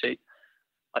balance sheet.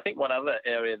 I think one other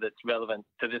area that's relevant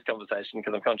to this conversation,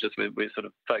 because I'm conscious we're sort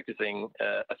of focusing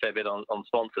a fair bit on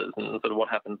sponsors and sort of what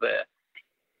happens there.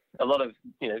 A lot of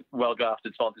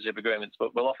well-drafted sponsorship agreements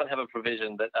will often have a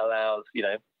provision that allows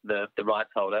the rights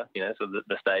holder, so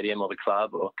the stadium or the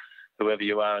club or whoever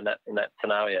you are in that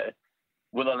scenario,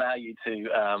 will allow you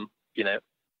to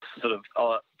sort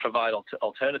of provide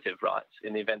alternative rights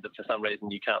in the event that for some reason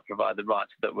you can't provide the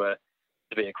rights that were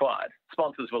to be acquired.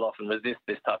 Sponsors will often resist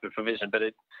this type of provision, but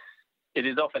it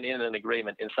is often in an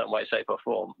agreement in some way, shape or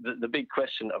form. The big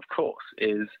question, of course,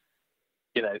 is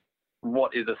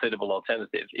what is a suitable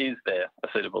alternative? Is there a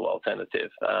suitable alternative?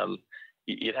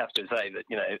 You'd have to say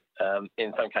that,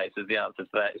 in some cases, the answer to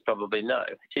that is probably no.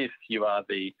 If you are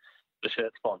the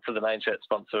shirt sponsor, the main shirt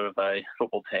sponsor of a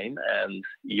football team, and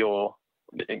you're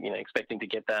expecting to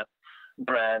get that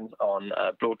brand on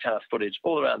broadcast footage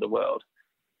all around the world,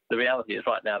 the reality is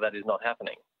right now that is not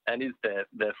happening. And is there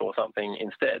therefore something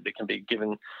instead that can be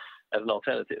given as an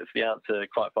alternative? The answer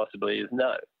quite possibly is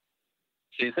no.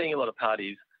 So you're seeing a lot of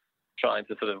parties trying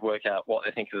to sort of work out what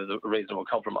they think is a reasonable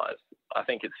compromise. I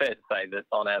think it's fair to say that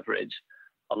on average,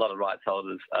 a lot of rights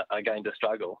holders are going to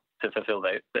struggle to fulfill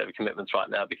their commitments right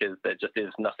now because there just is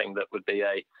nothing that would be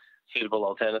a suitable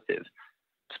alternative.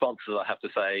 Sponsors, I have to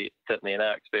say, certainly in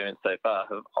our experience so far,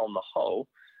 have on the whole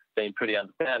been pretty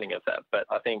understanding of that. But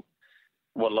I think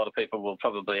what a lot of people will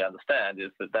probably understand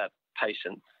is that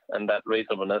patience and that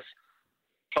reasonableness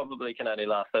probably can only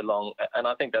last so long, and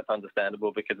I think that's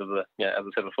understandable because of the, as I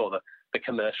said before, the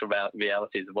commercial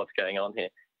realities of what's going on here.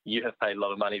 You have paid a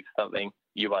lot of money for something,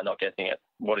 you are not getting it.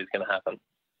 What is going to happen?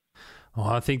 Oh,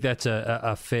 I think that's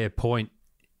a fair point.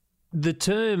 The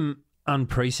term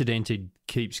unprecedented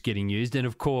keeps getting used, and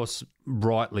of course,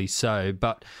 rightly so,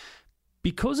 but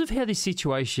because of how this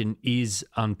situation is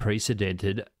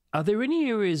unprecedented, are there any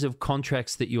areas of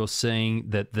contracts that you're seeing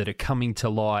that are coming to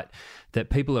light that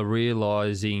people are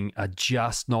realising are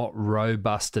just not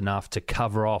robust enough to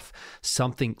cover off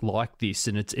something like this,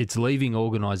 and it's leaving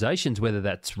organisations, whether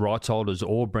that's rights holders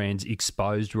or brands,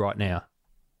 exposed right now?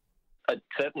 I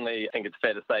certainly think it's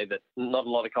fair to say that not a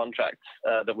lot of contracts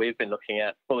that we've been looking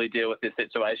at fully deal with this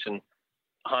situation.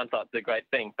 Hindsight's a great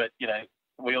thing, but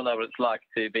we all know what it's like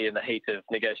to be in the heat of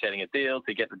negotiating a deal,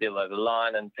 to get the deal over the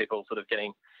line, and people sort of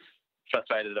getting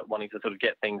frustrated at wanting to sort of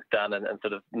get things done and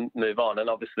sort of move on. And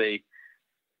obviously,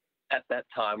 at that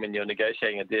time when you're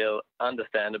negotiating a deal,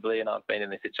 understandably, and I've been in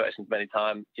these situations many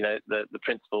times, the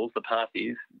principals, the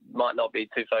parties, might not be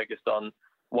too focused on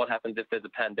what happens if there's a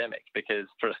pandemic, because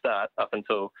for a start, up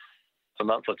until a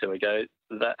month or two ago,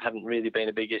 that hadn't really been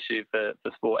a big issue for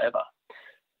sport ever.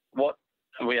 What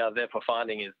we are therefore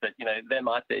finding is that, there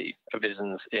might be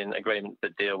provisions in agreements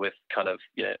that deal with kind of,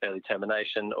 early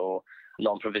termination or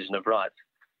non-provision of rights.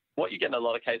 What you get in a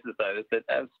lot of cases, though, is that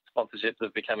as sponsorships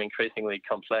have become increasingly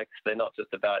complex, they're not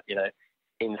just about,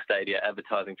 in-stadia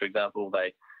advertising, for example.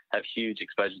 They have huge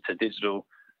exposure to digital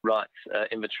rights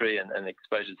inventory and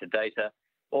exposure to data,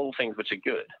 all things which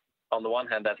are good. On the one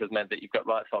hand, that has meant that you've got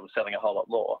rights holders selling a whole lot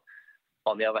more.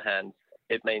 On the other hand,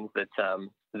 it means that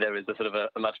there is a sort of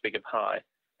a much bigger pie.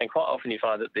 And quite often you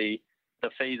find that the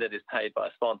fee that is paid by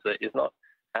a sponsor is not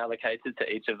allocated to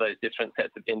each of those different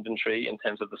sets of inventory in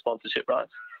terms of the sponsorship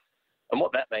rights. And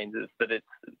what that means is that it's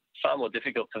far more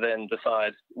difficult to then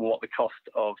decide what the cost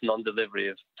of non-delivery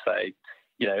of, say,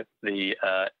 the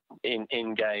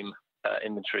in-game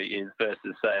inventory is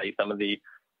versus, say, some of the,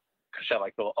 shall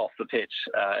I call, off-the-pitch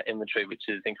inventory, which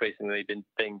is increasingly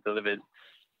being delivered,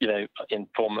 in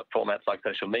formats like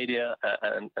social media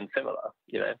and similar.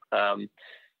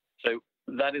 So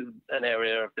that is an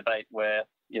area of debate where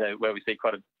we see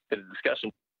quite a bit of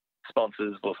discussion.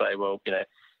 Sponsors will say, well,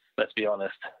 let's be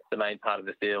honest, the main part of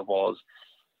this deal was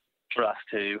for us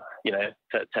to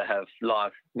have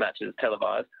live matches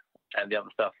televised, and the other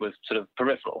stuff was sort of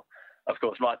peripheral. Of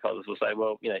course, rights holders will say,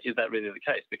 well, is that really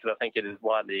the case? Because I think it is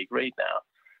widely agreed now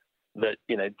that,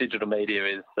 digital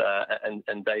media is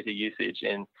and data usage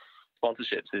in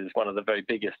sponsorships is one of the very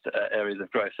biggest areas of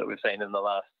growth that we've seen in the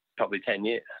last probably 10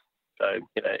 years. So,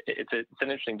 it's an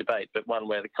interesting debate, but one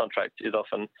where the contract is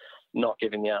often not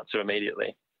giving the answer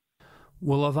immediately.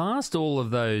 Well, I've asked all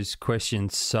of those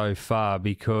questions so far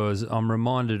because I'm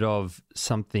reminded of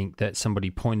something that somebody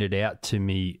pointed out to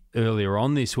me earlier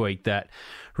on this week, that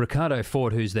Ricardo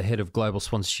Ford, who's the head of global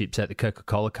sponsorships at the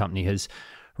Coca-Cola Company, has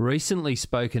recently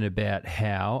spoken about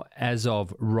how, as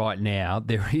of right now,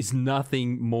 there is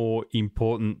nothing more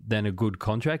important than a good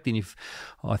contract. And if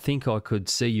I think I could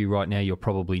see you right now, you're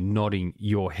probably nodding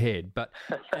your head. But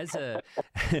as a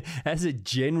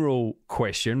general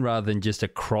question, rather than just a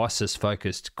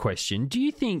crisis-focused question, do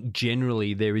you think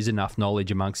generally there is enough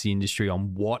knowledge amongst the industry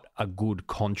on what a good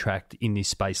contract in this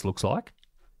space looks like?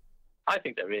 I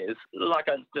think there is. Like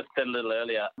I just said a little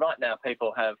earlier, right now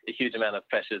people have a huge amount of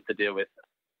pressures to deal with.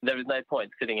 There is no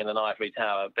point sitting in an ivory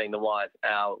tower being the wise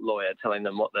owl lawyer telling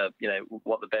them what the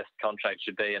best contract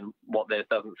should be and what theirs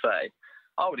doesn't say.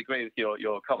 I would agree with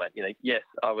your comment. Yes,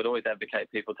 I would always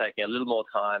advocate people taking a little more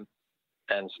time,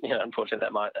 and unfortunately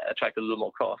that might attract a little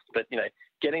more cost. But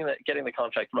getting the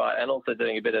contract right, and also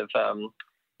doing a bit of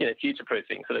future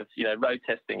proofing, sort of road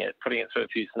testing it, putting it through a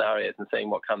few scenarios and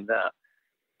seeing what comes out.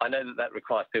 I know that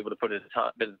requires people to put a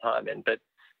bit of time in, but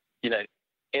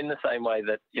in the same way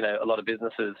that, a lot of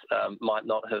businesses might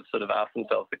not have sort of asked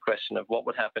themselves the question of what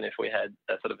would happen if we had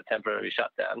a sort of a temporary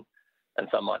shutdown. And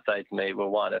some might say to me, well,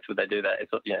 why on earth would they do that?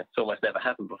 It's almost never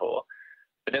happened before.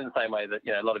 But in the same way that,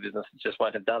 a lot of businesses just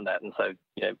won't have done that, and so,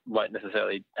 won't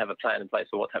necessarily have a plan in place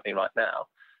for what's happening right now.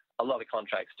 A lot of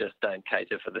contracts just don't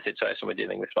cater for the situation we're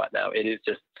dealing with right now. It is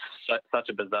just such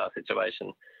a bizarre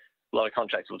situation. A lot of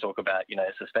contracts will talk about,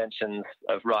 suspensions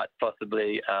of rights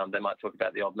possibly. They might talk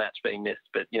about the odd match being missed.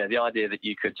 But, the idea that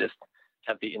you could just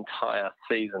have the entire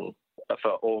season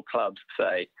for all clubs,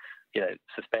 say,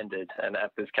 suspended, and in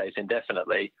this case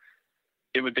indefinitely,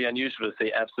 it would be unusual to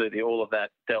see absolutely all of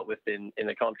that dealt with in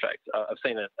the contract. I've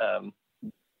seen it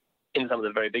in some of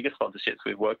the very biggest sponsorships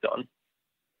we've worked on.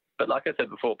 But like I said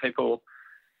before, people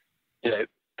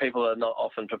are not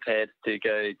often prepared to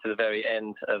go to the very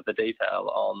end of the detail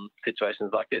on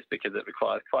situations like this, because it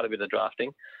requires quite a bit of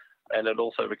drafting, and it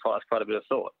also requires quite a bit of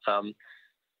thought.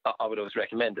 I would always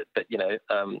recommend it, but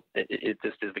it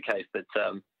just is the case that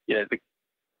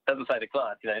as I say to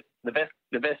clients,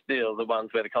 the best deals are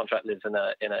ones where the contract lives in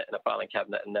a filing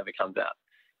cabinet and never comes out.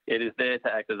 It is there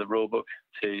to act as a rule book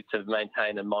to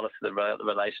maintain and monitor the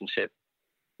relationship.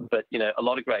 But, a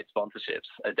lot of great sponsorships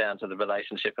are down to the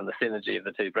relationship and the synergy of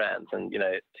the two brands. And,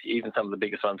 even some of the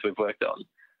biggest ones we've worked on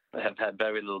have had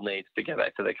very little need to go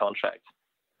back to their contract.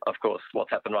 Of course,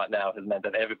 what's happened right now has meant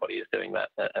that everybody is doing that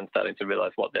and starting to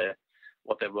realise what their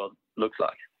world looks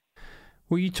like.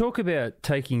 Well, you talk about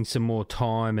taking some more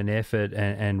time and effort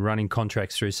and running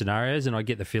contracts through scenarios, and I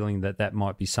get the feeling that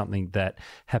might be something that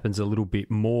happens a little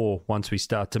bit more once we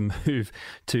start to move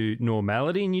to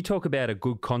normality. And you talk about a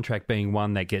good contract being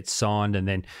one that gets signed and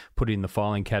then put in the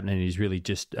filing cabinet and is really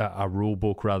just a rule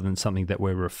book rather than something that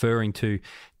we're referring to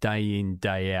day in,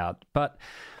 day out. But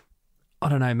I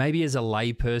don't know, maybe as a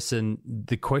layperson,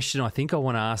 the question I think I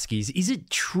want to ask is it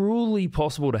truly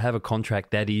possible to have a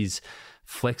contract that is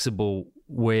flexible,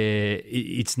 where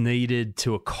it's needed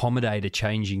to accommodate a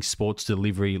changing sports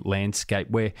delivery landscape,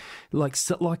 where, like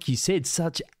you said,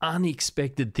 such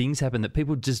unexpected things happen that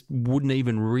people just wouldn't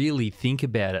even really think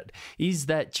about it? Is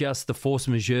that just the force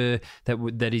majeure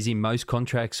that is in most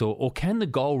contracts, or can the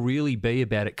goal really be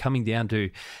about it coming down to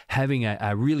having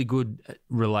a really good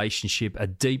relationship, a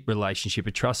deep relationship,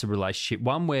 a trusted relationship,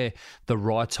 one where the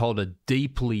rights holder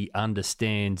deeply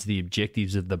understands the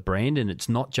objectives of the brand, and it's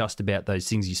not just about those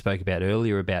things you spoke about earlier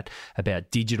about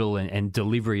digital and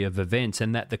delivery of events,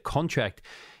 and that the contract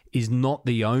is not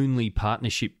the only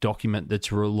partnership document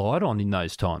that's relied on in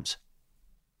those times?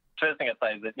 First thing I'd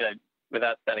say is that,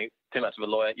 without sounding too much of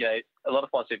a lawyer, a lot of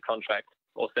sponsorship contracts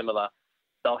or similar,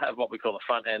 they'll have what we call a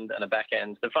front end and a back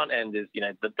end. The front end is,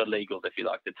 the legals, if you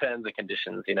like, the terms and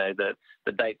conditions, the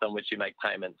dates on which you make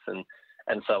payments and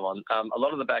so on. A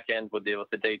lot of the back end will deal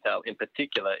with the detail. In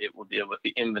particular, it will deal with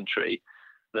the inventory,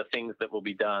 the things that will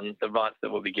be done, the rights that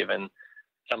will be given,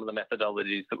 some of the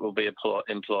methodologies that will be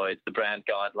employed, the brand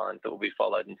guidelines that will be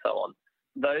followed, and so on.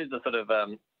 Those are sort of,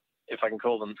 if I can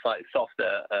call them, slightly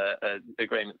softer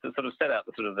agreements that sort of set out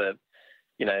the sort of the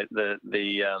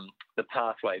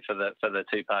pathway for the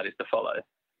two parties to follow.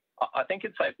 I think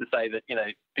it's safe to say that,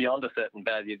 beyond a certain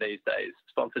value these days,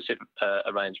 sponsorship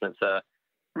arrangements are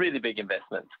really big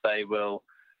investments. They will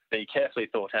be carefully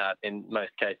thought out in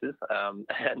most cases,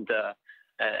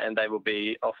 and they will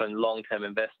be often long-term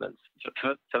investments.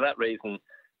 For that reason,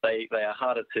 they are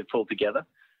harder to pull together.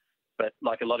 But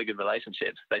like a lot of good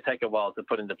relationships, they take a while to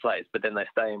put into place, but then they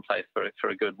stay in place for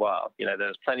a good while.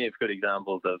 There's plenty of good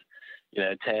examples of,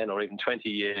 10 or even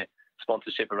 20-year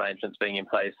sponsorship arrangements being in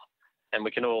place. And we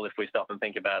can all, if we stop and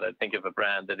think about it, think of a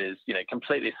brand that is,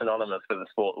 completely synonymous with a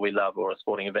sport that we love or a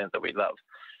sporting event that we love.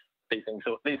 These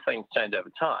things change over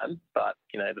time, but,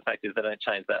 the fact is they don't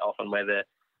change that often where they're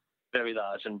very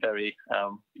large and very,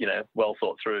 well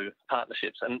thought through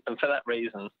partnerships. And for that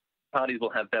reason, parties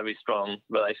will have very strong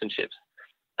relationships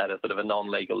at a sort of a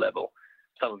non-legal level.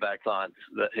 Some of our clients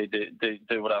who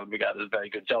do what I would regard as a very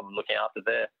good job of looking after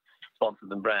their sponsors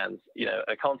and brands,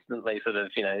 are constantly sort of,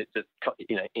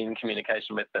 in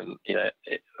communication with them,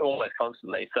 almost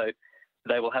constantly. So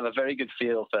they will have a very good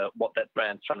feel for what that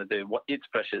brand's trying to do, what its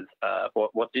pressures are,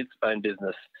 what its own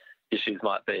business issues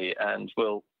might be, and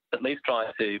will at least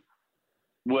try to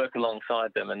work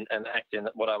alongside them and act in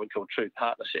what I would call true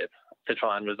partnership to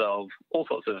try and resolve all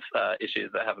sorts of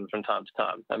issues that happen from time to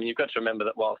time. I mean, you've got to remember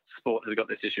that whilst sport has got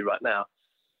this issue right now,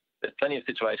 there's plenty of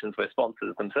situations where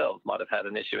sponsors themselves might have had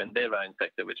an issue in their own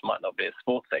sector, which might not be a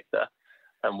sports sector,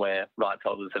 and where rights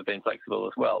holders have been flexible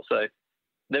as well. So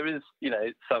there is,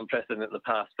 some precedent in the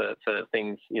past for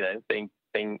things, being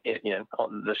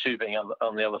on the shoe being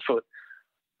on the other foot.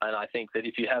 And I think that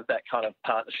if you have that kind of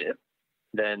partnership,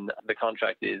 then the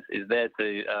contract is there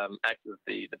to act as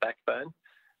the backbone.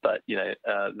 But,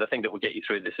 the thing that will get you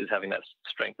through this is having that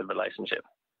strength of relationship.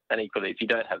 And equally, if you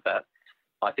don't have that,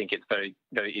 I think it's very,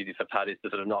 very easy for parties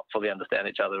to sort of not fully understand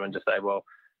each other and just say, well,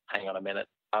 hang on a minute,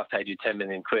 I've paid you 10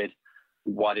 million quid.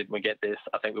 Why didn't we get this?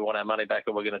 I think we want our money back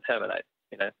or we're going to terminate.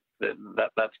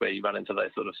 That's where you run into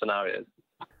those sort of scenarios.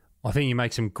 I think you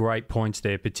make some great points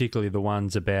there, particularly the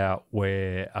ones about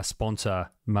where a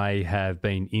sponsor may have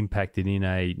been impacted in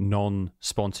a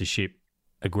non-sponsorship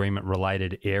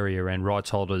agreement-related area and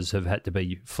rights holders have had to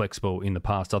be flexible in the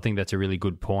past. I think that's a really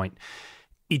good point.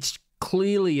 It's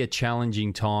clearly a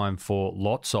challenging time for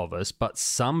lots of us, but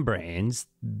some brands,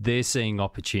 they're seeing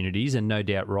opportunities, and no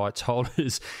doubt rights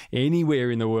holders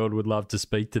anywhere in the world would love to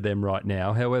speak to them right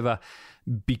now. However,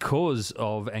 because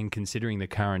of and considering the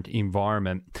current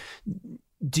environment,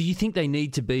 do you think they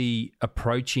need to be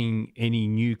approaching any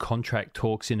new contract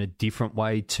talks in a different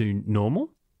way to normal?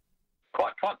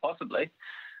 Quite possibly.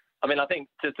 I mean, I think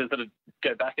to sort of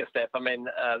go back a step,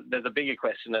 there's a bigger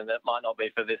question, and it might not be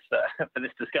for this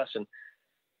discussion.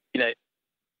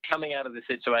 Coming out of this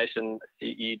situation,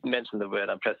 you mentioned the word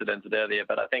unprecedented earlier,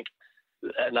 but I think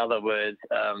another word,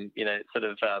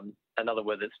 another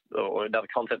word that's, or another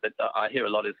concept that I hear a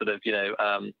lot is sort of,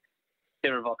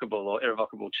 irrevocable or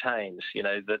irrevocable change.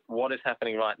 That what is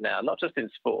happening right now, not just in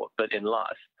sport but in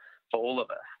life, for all of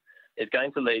us, is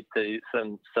going to lead to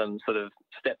some sort of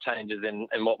step changes in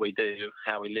what we do,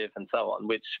 how we live, and so on,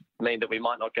 which mean that we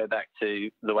might not go back to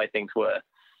the way things were.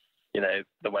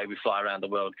 The way we fly around the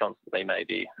world constantly,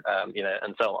 maybe,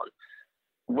 and so on.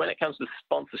 When it comes to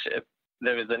sponsorship,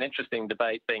 there is an interesting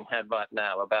debate being had right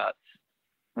now about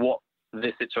what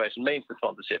this situation means for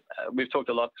sponsorship. We've talked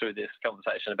a lot through this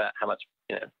conversation about how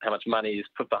much money is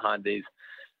put behind these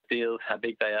deals, how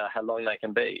big they are, how long they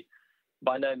can be.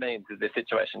 By no means is this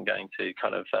situation going to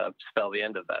kind of spell the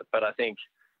end of that. But I think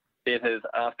it has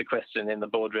asked a question in the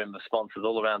boardroom of sponsors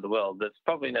all around the world that's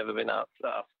probably never been asked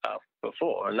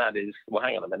before, and that is, well,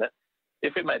 hang on a minute.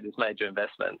 If we made this major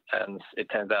investment and it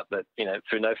turns out that,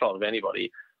 through no fault of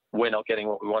anybody, we're not getting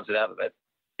what we wanted out of it,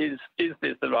 is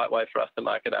this the right way for us to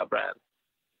market our brand?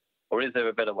 Or is there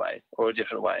a better way or a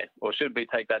different way? Or should we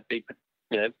take that big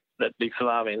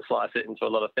salami and slice it into a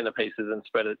lot of thinner pieces and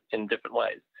spread it in different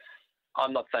ways?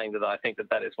 I'm not saying that I think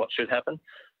that is what should happen,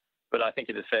 but I think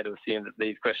it is fair to assume that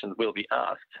these questions will be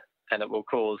asked, and it will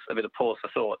cause a bit of pause for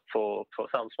thought for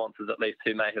some sponsors, at least,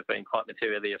 who may have been quite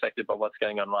materially affected by what's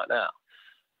going on right now.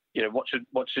 What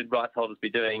should rights holders be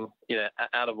doing,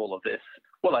 out of all of this?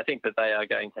 Well, I think that they are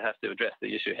going to have to address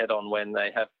the issue head on when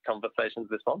they have conversations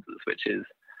with sponsors, which is,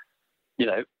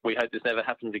 we hope this never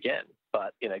happens again.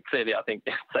 But, clearly I think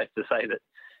it's safe to say that,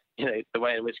 the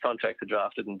way in which contracts are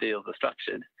drafted and deals are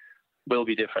structured will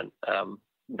be different.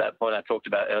 That point I talked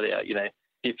about earlier,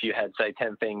 if you had, say,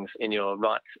 10 things in your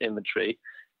rights inventory,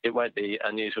 it won't be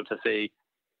unusual to see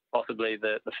possibly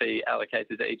the fee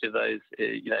allocated to each of those,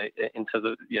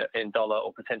 in dollar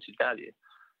or percentage value,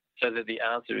 so that the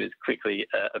answer is quickly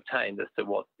obtained as to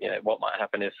what might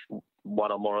happen if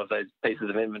one or more of those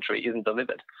pieces of inventory isn't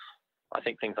delivered. I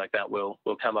think things like that will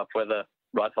come up whether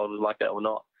rights holders like that or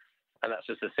not, and that's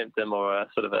just a symptom or a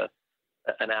sort of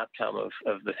an outcome of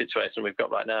the situation we've got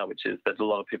right now, which is that a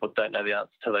lot of people don't know the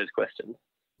answer to those questions.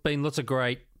 Been lots of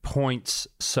great points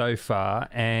so far,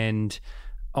 and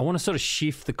I want to sort of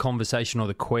shift the conversation or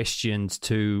the questions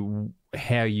to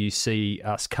how you see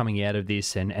us coming out of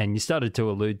this, and you started to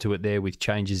allude to it there with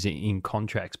changes in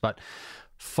contracts. But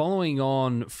following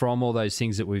on from all those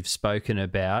things that we've spoken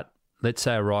about, let's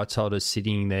say a rights holder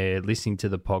sitting there listening to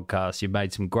the podcast, you've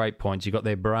made some great points, you've got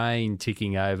their brain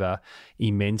ticking over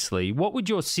immensely. What would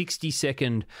your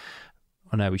 60-second,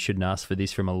 I know we shouldn't ask for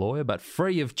this from a lawyer, but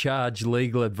free of charge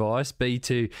legal advice be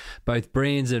to both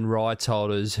brands and rights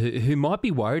holders who might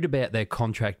be worried about their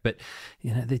contract, but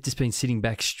they've just been sitting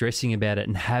back stressing about it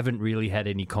and haven't really had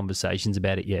any conversations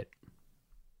about it yet?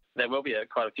 There will be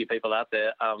quite a few people out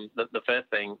there. The first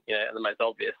thing, and the most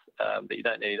obvious that you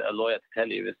don't need a lawyer to tell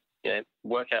you is,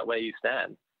 work out where you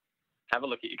stand. Have a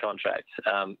look at your contract.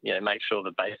 Make sure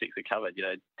the basics are covered.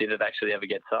 Did it actually ever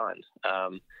get signed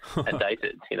and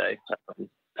dated?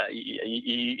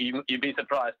 You'd be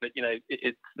surprised, but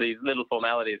it's these little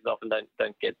formalities that often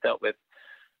don't get dealt with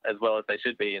as well as they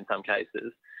should be in some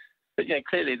cases. But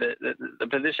clearly the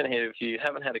position here, if you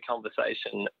haven't had a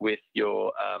conversation with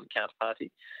your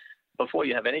counterparty before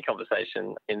you have any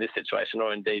conversation in this situation,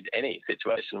 or indeed any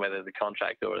situation, whether the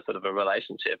contract or a sort of a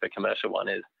relationship, a commercial one,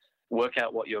 is work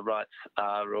out what your rights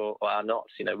are or are not.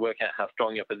 Work out how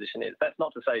strong your position is. That's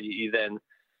not to say that you then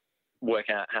work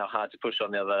out how hard to push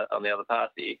on the other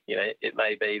party. It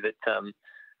may be that,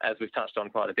 as we've touched on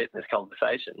quite a bit in this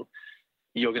conversation,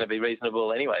 you're going to be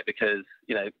reasonable anyway, because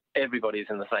everybody's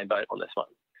in the same boat on this one.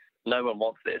 No one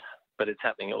wants this, but it's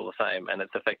happening all the same, and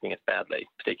it's affecting us badly,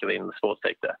 particularly in the sports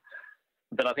sector.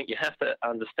 But I think you have to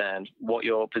understand what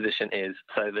your position is,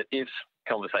 so that if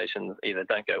conversations either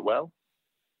don't go well,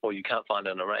 or you can't find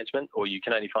an arrangement, or you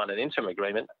can only find an interim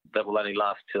agreement that will only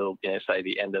last till, say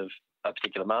the end of a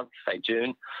particular month, say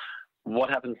June, what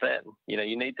happens then?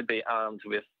 You need to be armed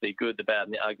with the good, the bad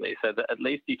and the ugly, so that at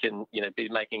least you can, be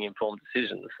making informed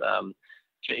decisions.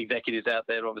 Executives out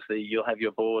there, obviously you'll have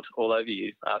your board all over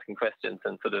you asking questions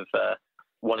and sort of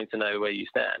wanting to know where you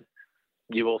stand.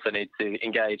 You also need to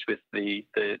engage with the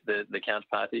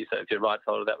counterparty. So if you're a rights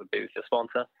holder, that would be with your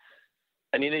sponsor.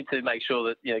 And you need to make sure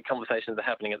that conversations are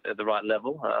happening at the right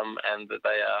level, and that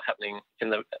they are happening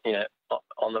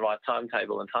on the right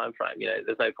timetable and time frame.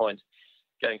 There's no point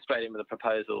going straight in with a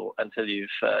proposal until you've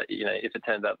if it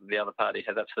turns out that the other party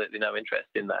has absolutely no interest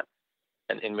in that,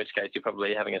 and in which case you're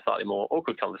probably having a slightly more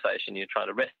awkward conversation. You're trying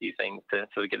to rescue things to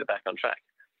sort of get it back on track.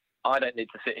 I don't need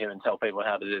to sit here and tell people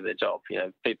how to do their job.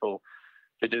 People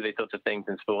who do these sorts of things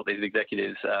in sport, these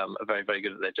executives are very, very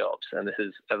good at their jobs, and this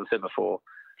is, as I said before,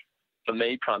 for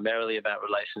me, primarily about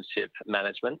relationship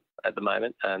management at the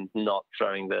moment, and not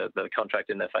throwing the contract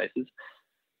in their faces.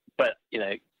 But,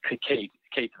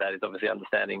 key to that is obviously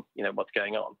understanding, what's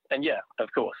going on. And yeah, of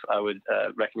course, I would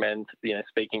recommend,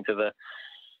 speaking to the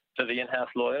in-house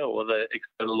lawyer or the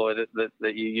external lawyer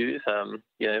that you use.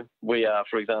 We are,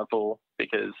 for example,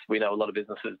 because we know a lot of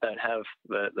businesses don't have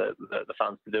the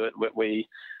funds to do it, we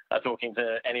are talking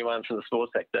to anyone from the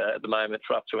sports sector at the moment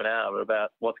for up to an hour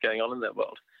about what's going on in their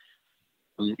world.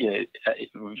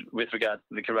 With regards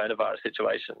to the coronavirus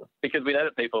situation, because we know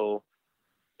that people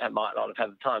might not have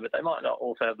had the time, but they might not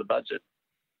also have the budget.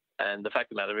 And the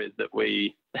fact of the matter is that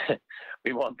we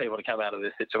want people to come out of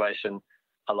this situation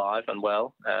alive and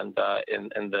well, and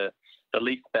in the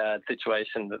least bad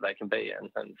situation that they can be in.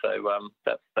 And so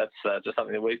that's just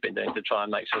something that we've been doing to try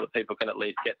and make sure that people can at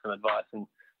least get some advice and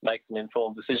make some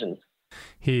informed decisions.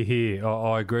 Here.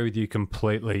 I agree with you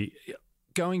completely.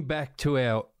 Going back to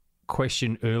our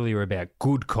question earlier about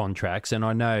good contracts, and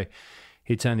I know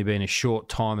it's only been a short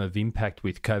time of impact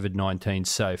with COVID-19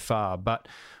 so far, but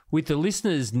with the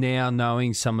listeners now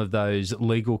knowing some of those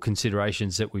legal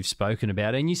considerations that we've spoken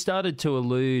about, and you started to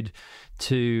allude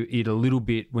to it a little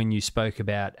bit when you spoke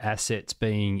about assets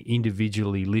being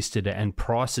individually listed and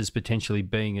prices potentially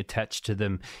being attached to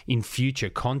them in future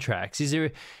contracts, is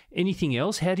there anything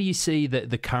else? How do you see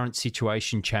the current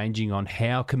situation changing on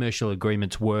how commercial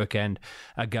agreements work and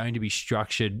are going to be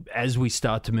structured as we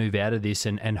start to move out of this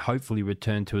and hopefully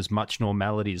return to as much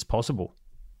normality as possible?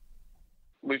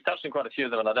 We've touched on quite a few of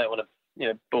them, and I don't want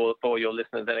to bore your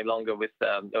listeners any longer with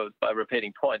by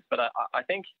repeating points. But I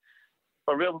think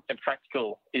a real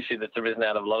practical issue that's arisen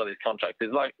out of a lot of these contracts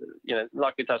is like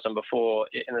we touched on before,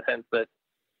 in the sense that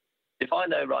if I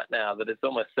know right now that it's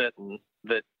almost certain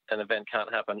that an event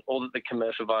can't happen, or that the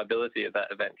commercial viability of that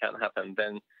event can't happen,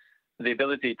 then the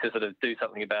ability to sort of do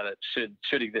something about it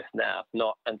should exist now,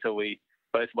 not until we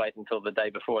both wait until the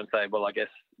day before and say, well, I guess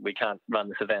we can't run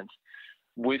this event.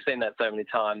 We've seen that so many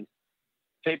times.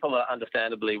 People are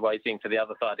understandably waiting for the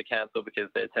other side to cancel because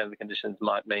their terms and conditions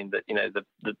might mean that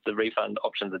the refund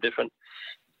options are different.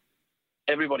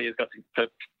 Everybody has got to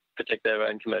protect their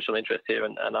own commercial interests here,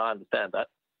 and I understand that.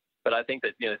 But I think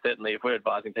that, certainly if we're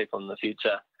advising people in the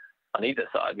future on either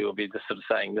side, we will be just sort of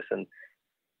saying, listen,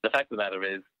 the fact of the matter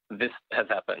is this has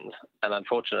happened. And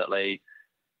unfortunately,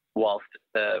 whilst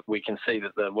we can see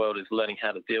that the world is learning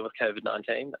how to deal with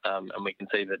COVID-19, and we can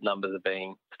see that numbers are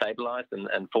being stabilised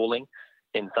and falling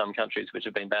in some countries which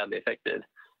have been badly affected,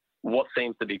 what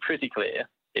seems to be pretty clear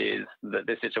is that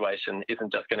this situation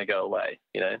isn't just going to go away.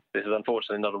 This is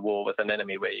unfortunately not a war with an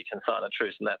enemy where you can sign a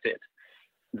truce and that's it.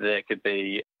 There could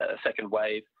be a second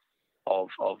wave of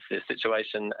this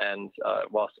situation, and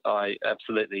whilst I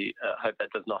absolutely hope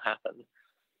that does not happen,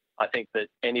 I think that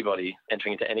anybody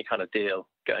entering into any kind of deal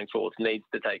going forward needs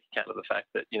to take account of the fact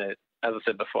that, as I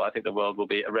said before, I think the world will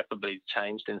be irreparably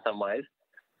changed in some ways,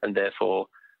 and therefore,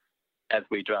 as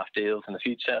we draft deals in the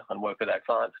future and work with our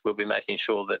clients, we'll be making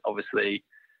sure that obviously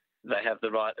they have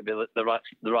the right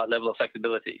level of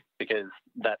flexibility, because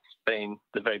that's been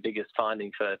the very biggest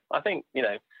finding for, I think,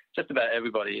 just about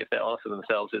everybody, if they're honest with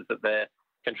themselves, is that their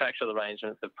contractual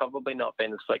arrangements have probably not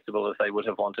been as flexible as they would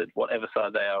have wanted, whatever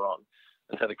side they are on.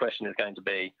 And so the question is going to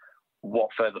be, what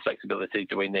further flexibility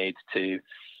do we need to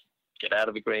get out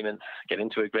of agreements, get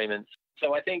into agreements?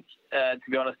 So I think, to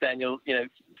be honest, Daniel,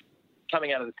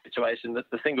 coming out of this situation,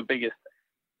 the single biggest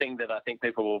thing that I think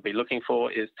people will be looking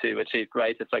for is to achieve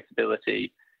greater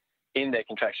flexibility in their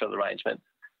contractual arrangements,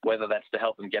 whether that's to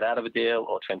help them get out of a deal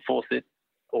or to enforce it,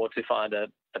 or to find a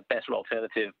better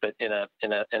alternative, but in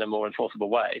a more enforceable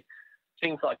way.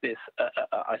 Things like this,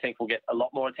 I think, will get a lot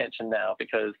more attention now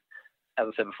because, as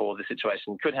I said before, the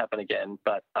situation could happen again,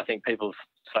 but I think people's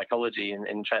psychology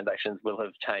in transactions will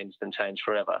have changed and changed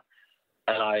forever.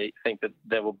 And I think that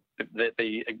there will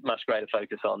be a much greater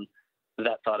focus on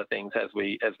that side of things as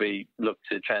we look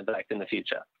to transact in the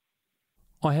future.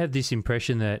 I have this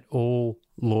impression that all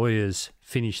lawyers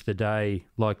finish the day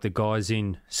like the guys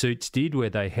in Suits did,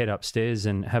 where they head upstairs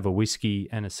and have a whiskey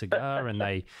and a cigar and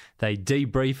they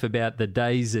debrief about the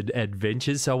day's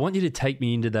adventures. So I want you to take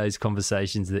me into those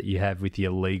conversations that you have with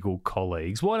your legal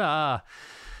colleagues. What are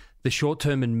the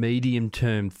short-term and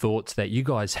medium-term thoughts that you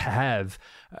guys have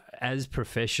as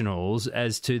professionals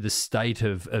as to the state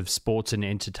of sports and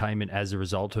entertainment as a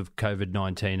result of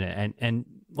COVID-19? And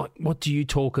what do you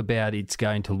talk about it's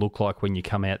going to look like when you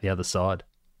come out the other side?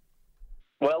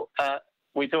 Well,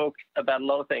 we talk about a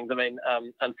lot of things. I mean,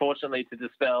 unfortunately, to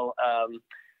dispel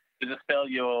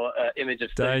your image of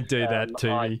Suits, don't do that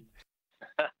to me.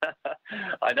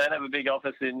 I don't have a big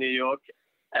office in New York.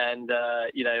 And,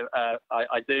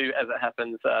 I do, as it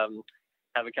happens,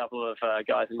 have a couple of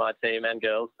guys in my team and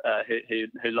girls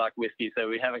who like whiskey. So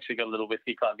we have actually got a little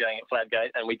whiskey club going at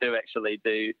Fladgate, and we do actually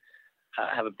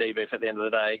have a debrief at the end of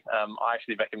the day. I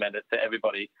actually recommend it to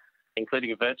everybody,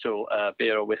 including a virtual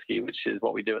beer or whiskey, which is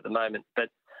what we do at the moment. But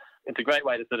it's a great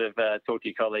way to sort of talk to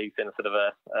your colleagues in a sort of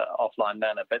a offline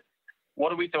manner. But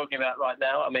what are we talking about right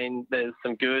now? I mean, there's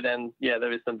some good and,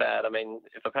 there is some bad. I mean,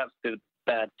 if I perhaps do the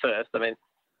bad first, I mean,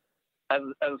 as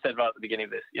I said right at the beginning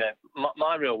of this,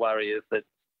 my real worry is that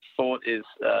sport is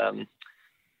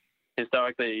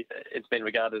historically it's been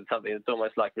regarded as something that's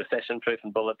almost like recession-proof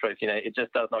and bulletproof. It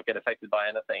just does not get affected by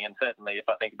anything. And certainly, if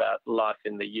I think about life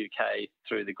in the UK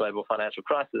through the global financial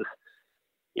crisis,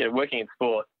 working in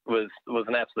sport was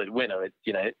an absolute winner.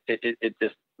 It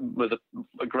just was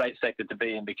a great sector to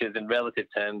be in because, in relative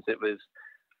terms, it was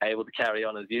able to carry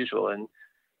on as usual. And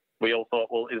we all thought,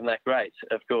 well, isn't that great?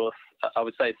 Of course, I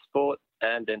would say sport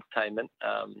and entertainment,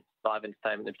 live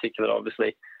entertainment in particular,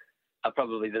 obviously, are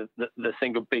probably the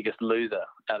single biggest loser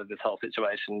out of this whole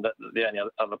situation. The only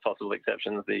other possible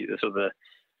exceptions, the sort of the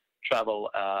travel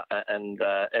and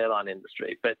airline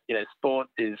industry. But, sport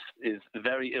is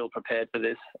very ill prepared for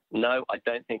this. No, I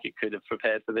don't think it could have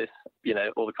prepared for this.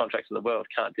 All the contracts in the world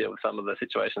can't deal with some of the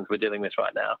situations we're dealing with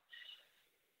right now.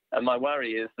 And my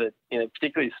worry is that,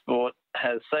 particularly sport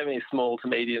has so many small to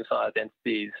medium-sized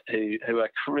entities who are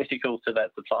critical to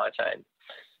that supply chain.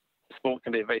 Sport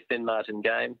can be a very thin margin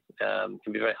game, can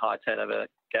be a very high turnover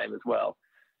game as well.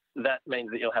 That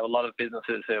means that you'll have a lot of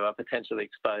businesses who are potentially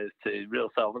exposed to real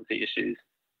solvency issues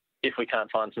if we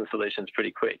can't find some solutions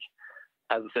pretty quick.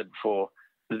 As I said before,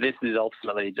 this is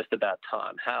ultimately just about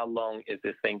time. How long is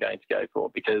this thing going to go for?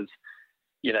 Because,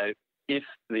 if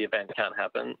the event can't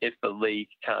happen, if the league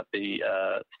can't be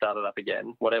started up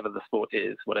again, whatever the sport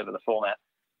is, whatever the format,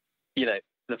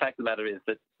 the fact of the matter is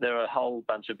that there are a whole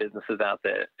bunch of businesses out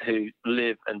there who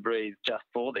live and breathe just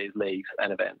for these leagues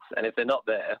and events. And if they're not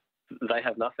there, they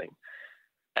have nothing.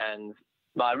 And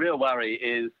my real worry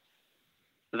is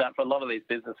that for a lot of these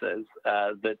businesses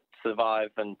that survive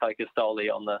and focus solely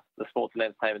on the sports and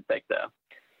entertainment sector,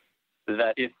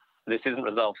 that if this isn't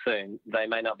resolved soon, they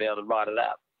may not be able to ride it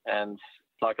out. And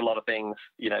like a lot of things,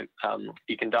 you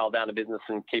can dial down a business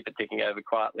and keep it ticking over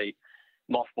quietly,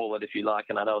 mothball it if you like,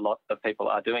 and I know a lot of people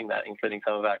are doing that, including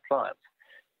some of our clients.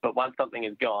 But once something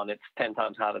is gone, it's 10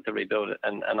 times harder to rebuild it.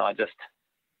 And I just,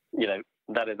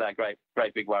 that is our great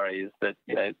big worry, is that,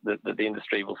 that the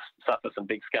industry will suffer some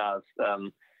big scars,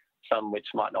 some which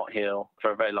might not heal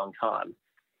for a very long time.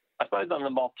 I suppose on the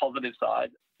more positive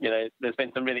side, there's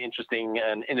been some really interesting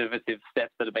and innovative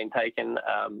steps that have been taken,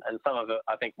 and some of it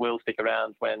I think will stick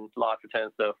around when life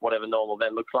returns to whatever normal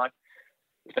then looks like.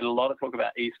 There's been a lot of talk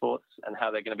about esports and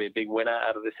how they're going to be a big winner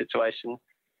out of this situation.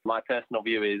 My personal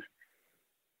view is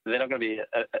they're not going to be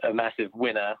a massive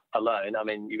winner alone. I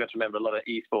mean, you've got to remember a lot of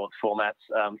esports formats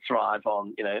thrive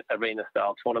on,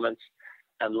 arena-style tournaments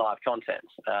and live content.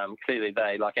 Clearly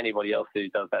they, like anybody else who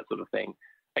does that sort of thing,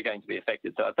 are going to be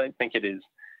affected. So I don't think it is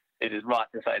right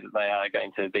to say that they are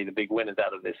going to be the big winners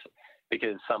out of this,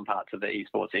 because some parts of the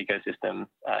esports ecosystem,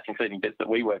 including bits that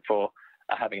we work for,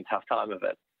 are having a tough time of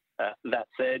it. That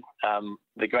said,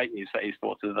 the great news for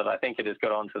esports is that I think it has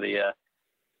got onto the,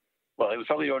 it was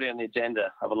probably already on the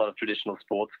agenda of a lot of traditional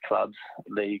sports clubs,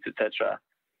 leagues, etc.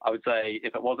 I would say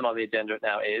if it wasn't on the agenda, it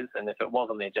now is, and if it was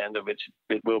on the agenda, which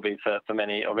it will be for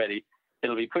many already,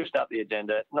 it'll be pushed up the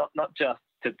agenda, not just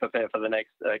to prepare for the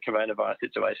next coronavirus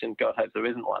situation, God hopes there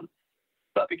isn't one,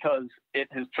 but because it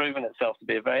has proven itself to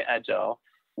be a very agile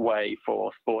way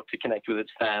for sport to connect with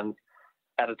its fans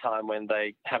at a time when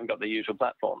they haven't got the usual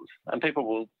platforms. And people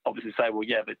will obviously say, well,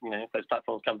 yeah, but if those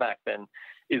platforms come back, then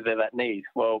is there that need?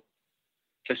 Well,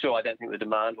 for sure, I don't think the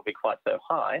demand will be quite so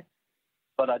high,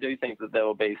 but I do think that there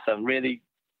will be some really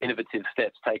innovative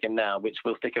steps taken now which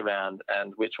will stick around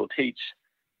and which will teach,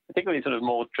 particularly sort of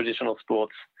more traditional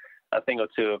sports, a thing or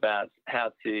two about how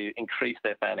to increase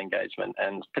their fan engagement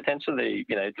and potentially,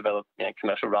 develop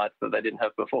commercial rights that they didn't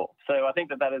have before. So I think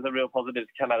that is a real positive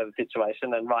to come out of the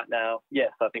situation. And right now,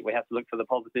 yes, I think we have to look for the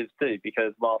positives too,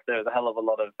 because whilst there is a hell of a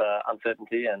lot of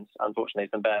uncertainty and unfortunately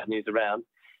some bad news around,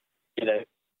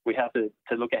 we have to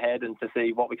look ahead and to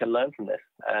see what we can learn from this,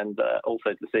 and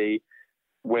also to see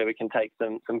where we can take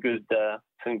some good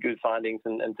findings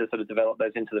and to sort of develop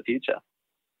those into the future.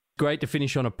 Great to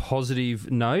finish on a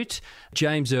positive note.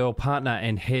 James Earl, partner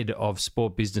and head of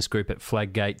Sport Business Group at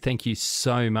Fladgate, thank you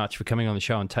so much for coming on the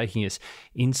show and taking us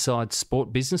inside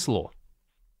sport business law.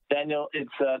 Daniel,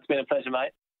 it's been a pleasure,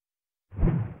 mate.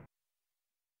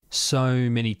 So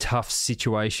many tough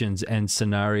situations and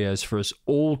scenarios for us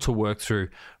all to work through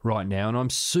right now. And I'm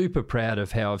super proud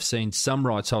of how I've seen some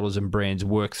rights holders and brands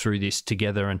work through this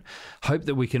together, and hope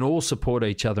that we can all support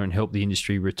each other and help the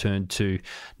industry return to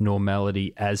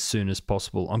normality as soon as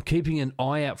possible. I'm keeping an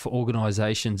eye out for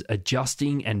organisations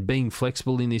adjusting and being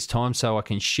flexible in this time so I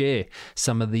can share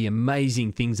some of the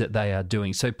amazing things that they are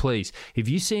doing. So please, if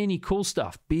you see any cool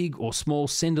stuff, big or small,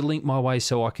 send a link my way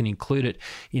so I can include it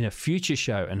in a future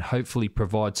show and hopefully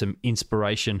provide some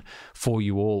inspiration for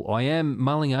you all. I am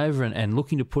mulling over and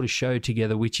looking to put a show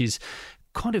together which is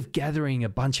kind of gathering a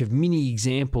bunch of mini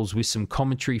examples with some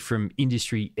commentary from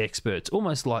industry experts,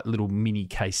 almost like little mini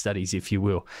case studies, if you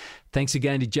will. Thanks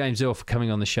again to James Earl for coming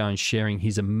on the show and sharing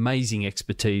his amazing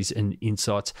expertise and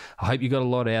insights. I hope you got a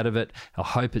lot out of it. I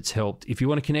hope it's helped. If you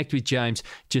want to connect with James,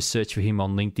 just search for him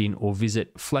on LinkedIn or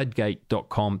visit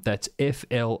fladgate.com. That's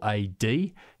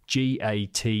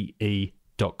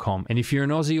FLADGATE.com. And if you're an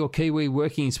Aussie or Kiwi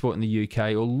working in sport in the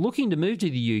UK or looking to move to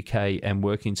the UK and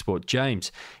work in sport,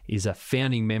 James is a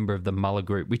founding member of the Muller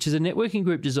Group, which is a networking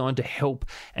group designed to help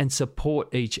and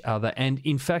support each other. And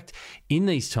in fact, in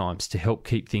these times, to help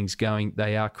keep things going,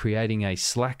 they are creating a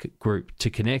Slack group to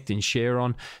connect and share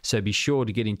on. So be sure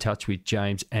to get in touch with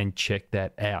James and check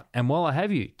that out. And while I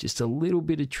have you, just a little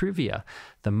bit of trivia.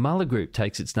 The Muller Group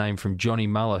takes its name from Johnny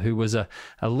Muller, who was a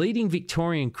leading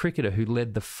Victorian cricketer who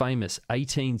led the famous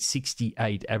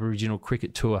 1868 Aboriginal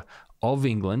cricket tour of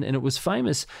England. And it was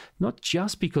famous not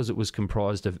just because it was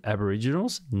comprised of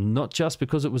Aboriginals, not just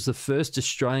because it was the first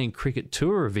Australian cricket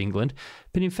tour of England,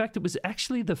 but in fact it was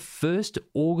actually the first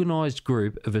organised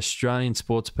group of Australian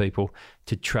sports people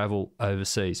to travel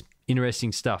overseas.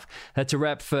 Interesting stuff. That's a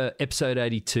wrap for episode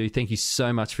 82. Thank you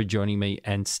so much for joining me,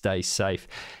 and stay safe.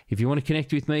 If you want to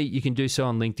connect with me, you can do so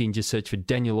on LinkedIn. Just search for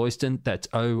Daniel Oyston. That's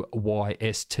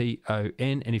Oyston.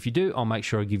 And if you do, I'll make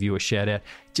sure I give you a shout out,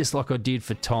 just like I did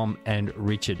for Tom and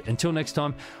Richard. Until next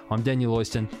time, I'm Daniel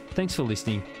Oyston. Thanks for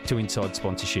listening to Inside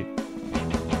Sponsorship.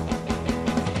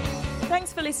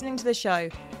 Thanks for listening to the show.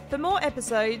 For more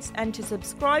episodes and to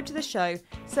subscribe to the show,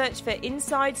 search for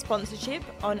Inside Sponsorship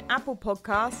on Apple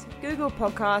Podcasts, Google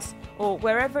Podcasts, or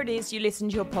wherever it is you listen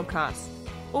to your podcasts.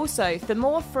 Also, for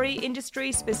more free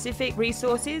industry-specific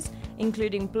resources,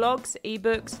 including blogs,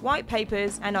 ebooks, white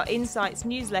papers, and our Insights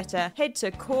newsletter, head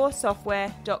to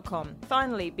coresoftware.com.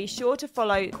 Finally, be sure to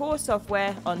follow Core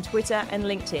Software on Twitter and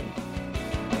LinkedIn.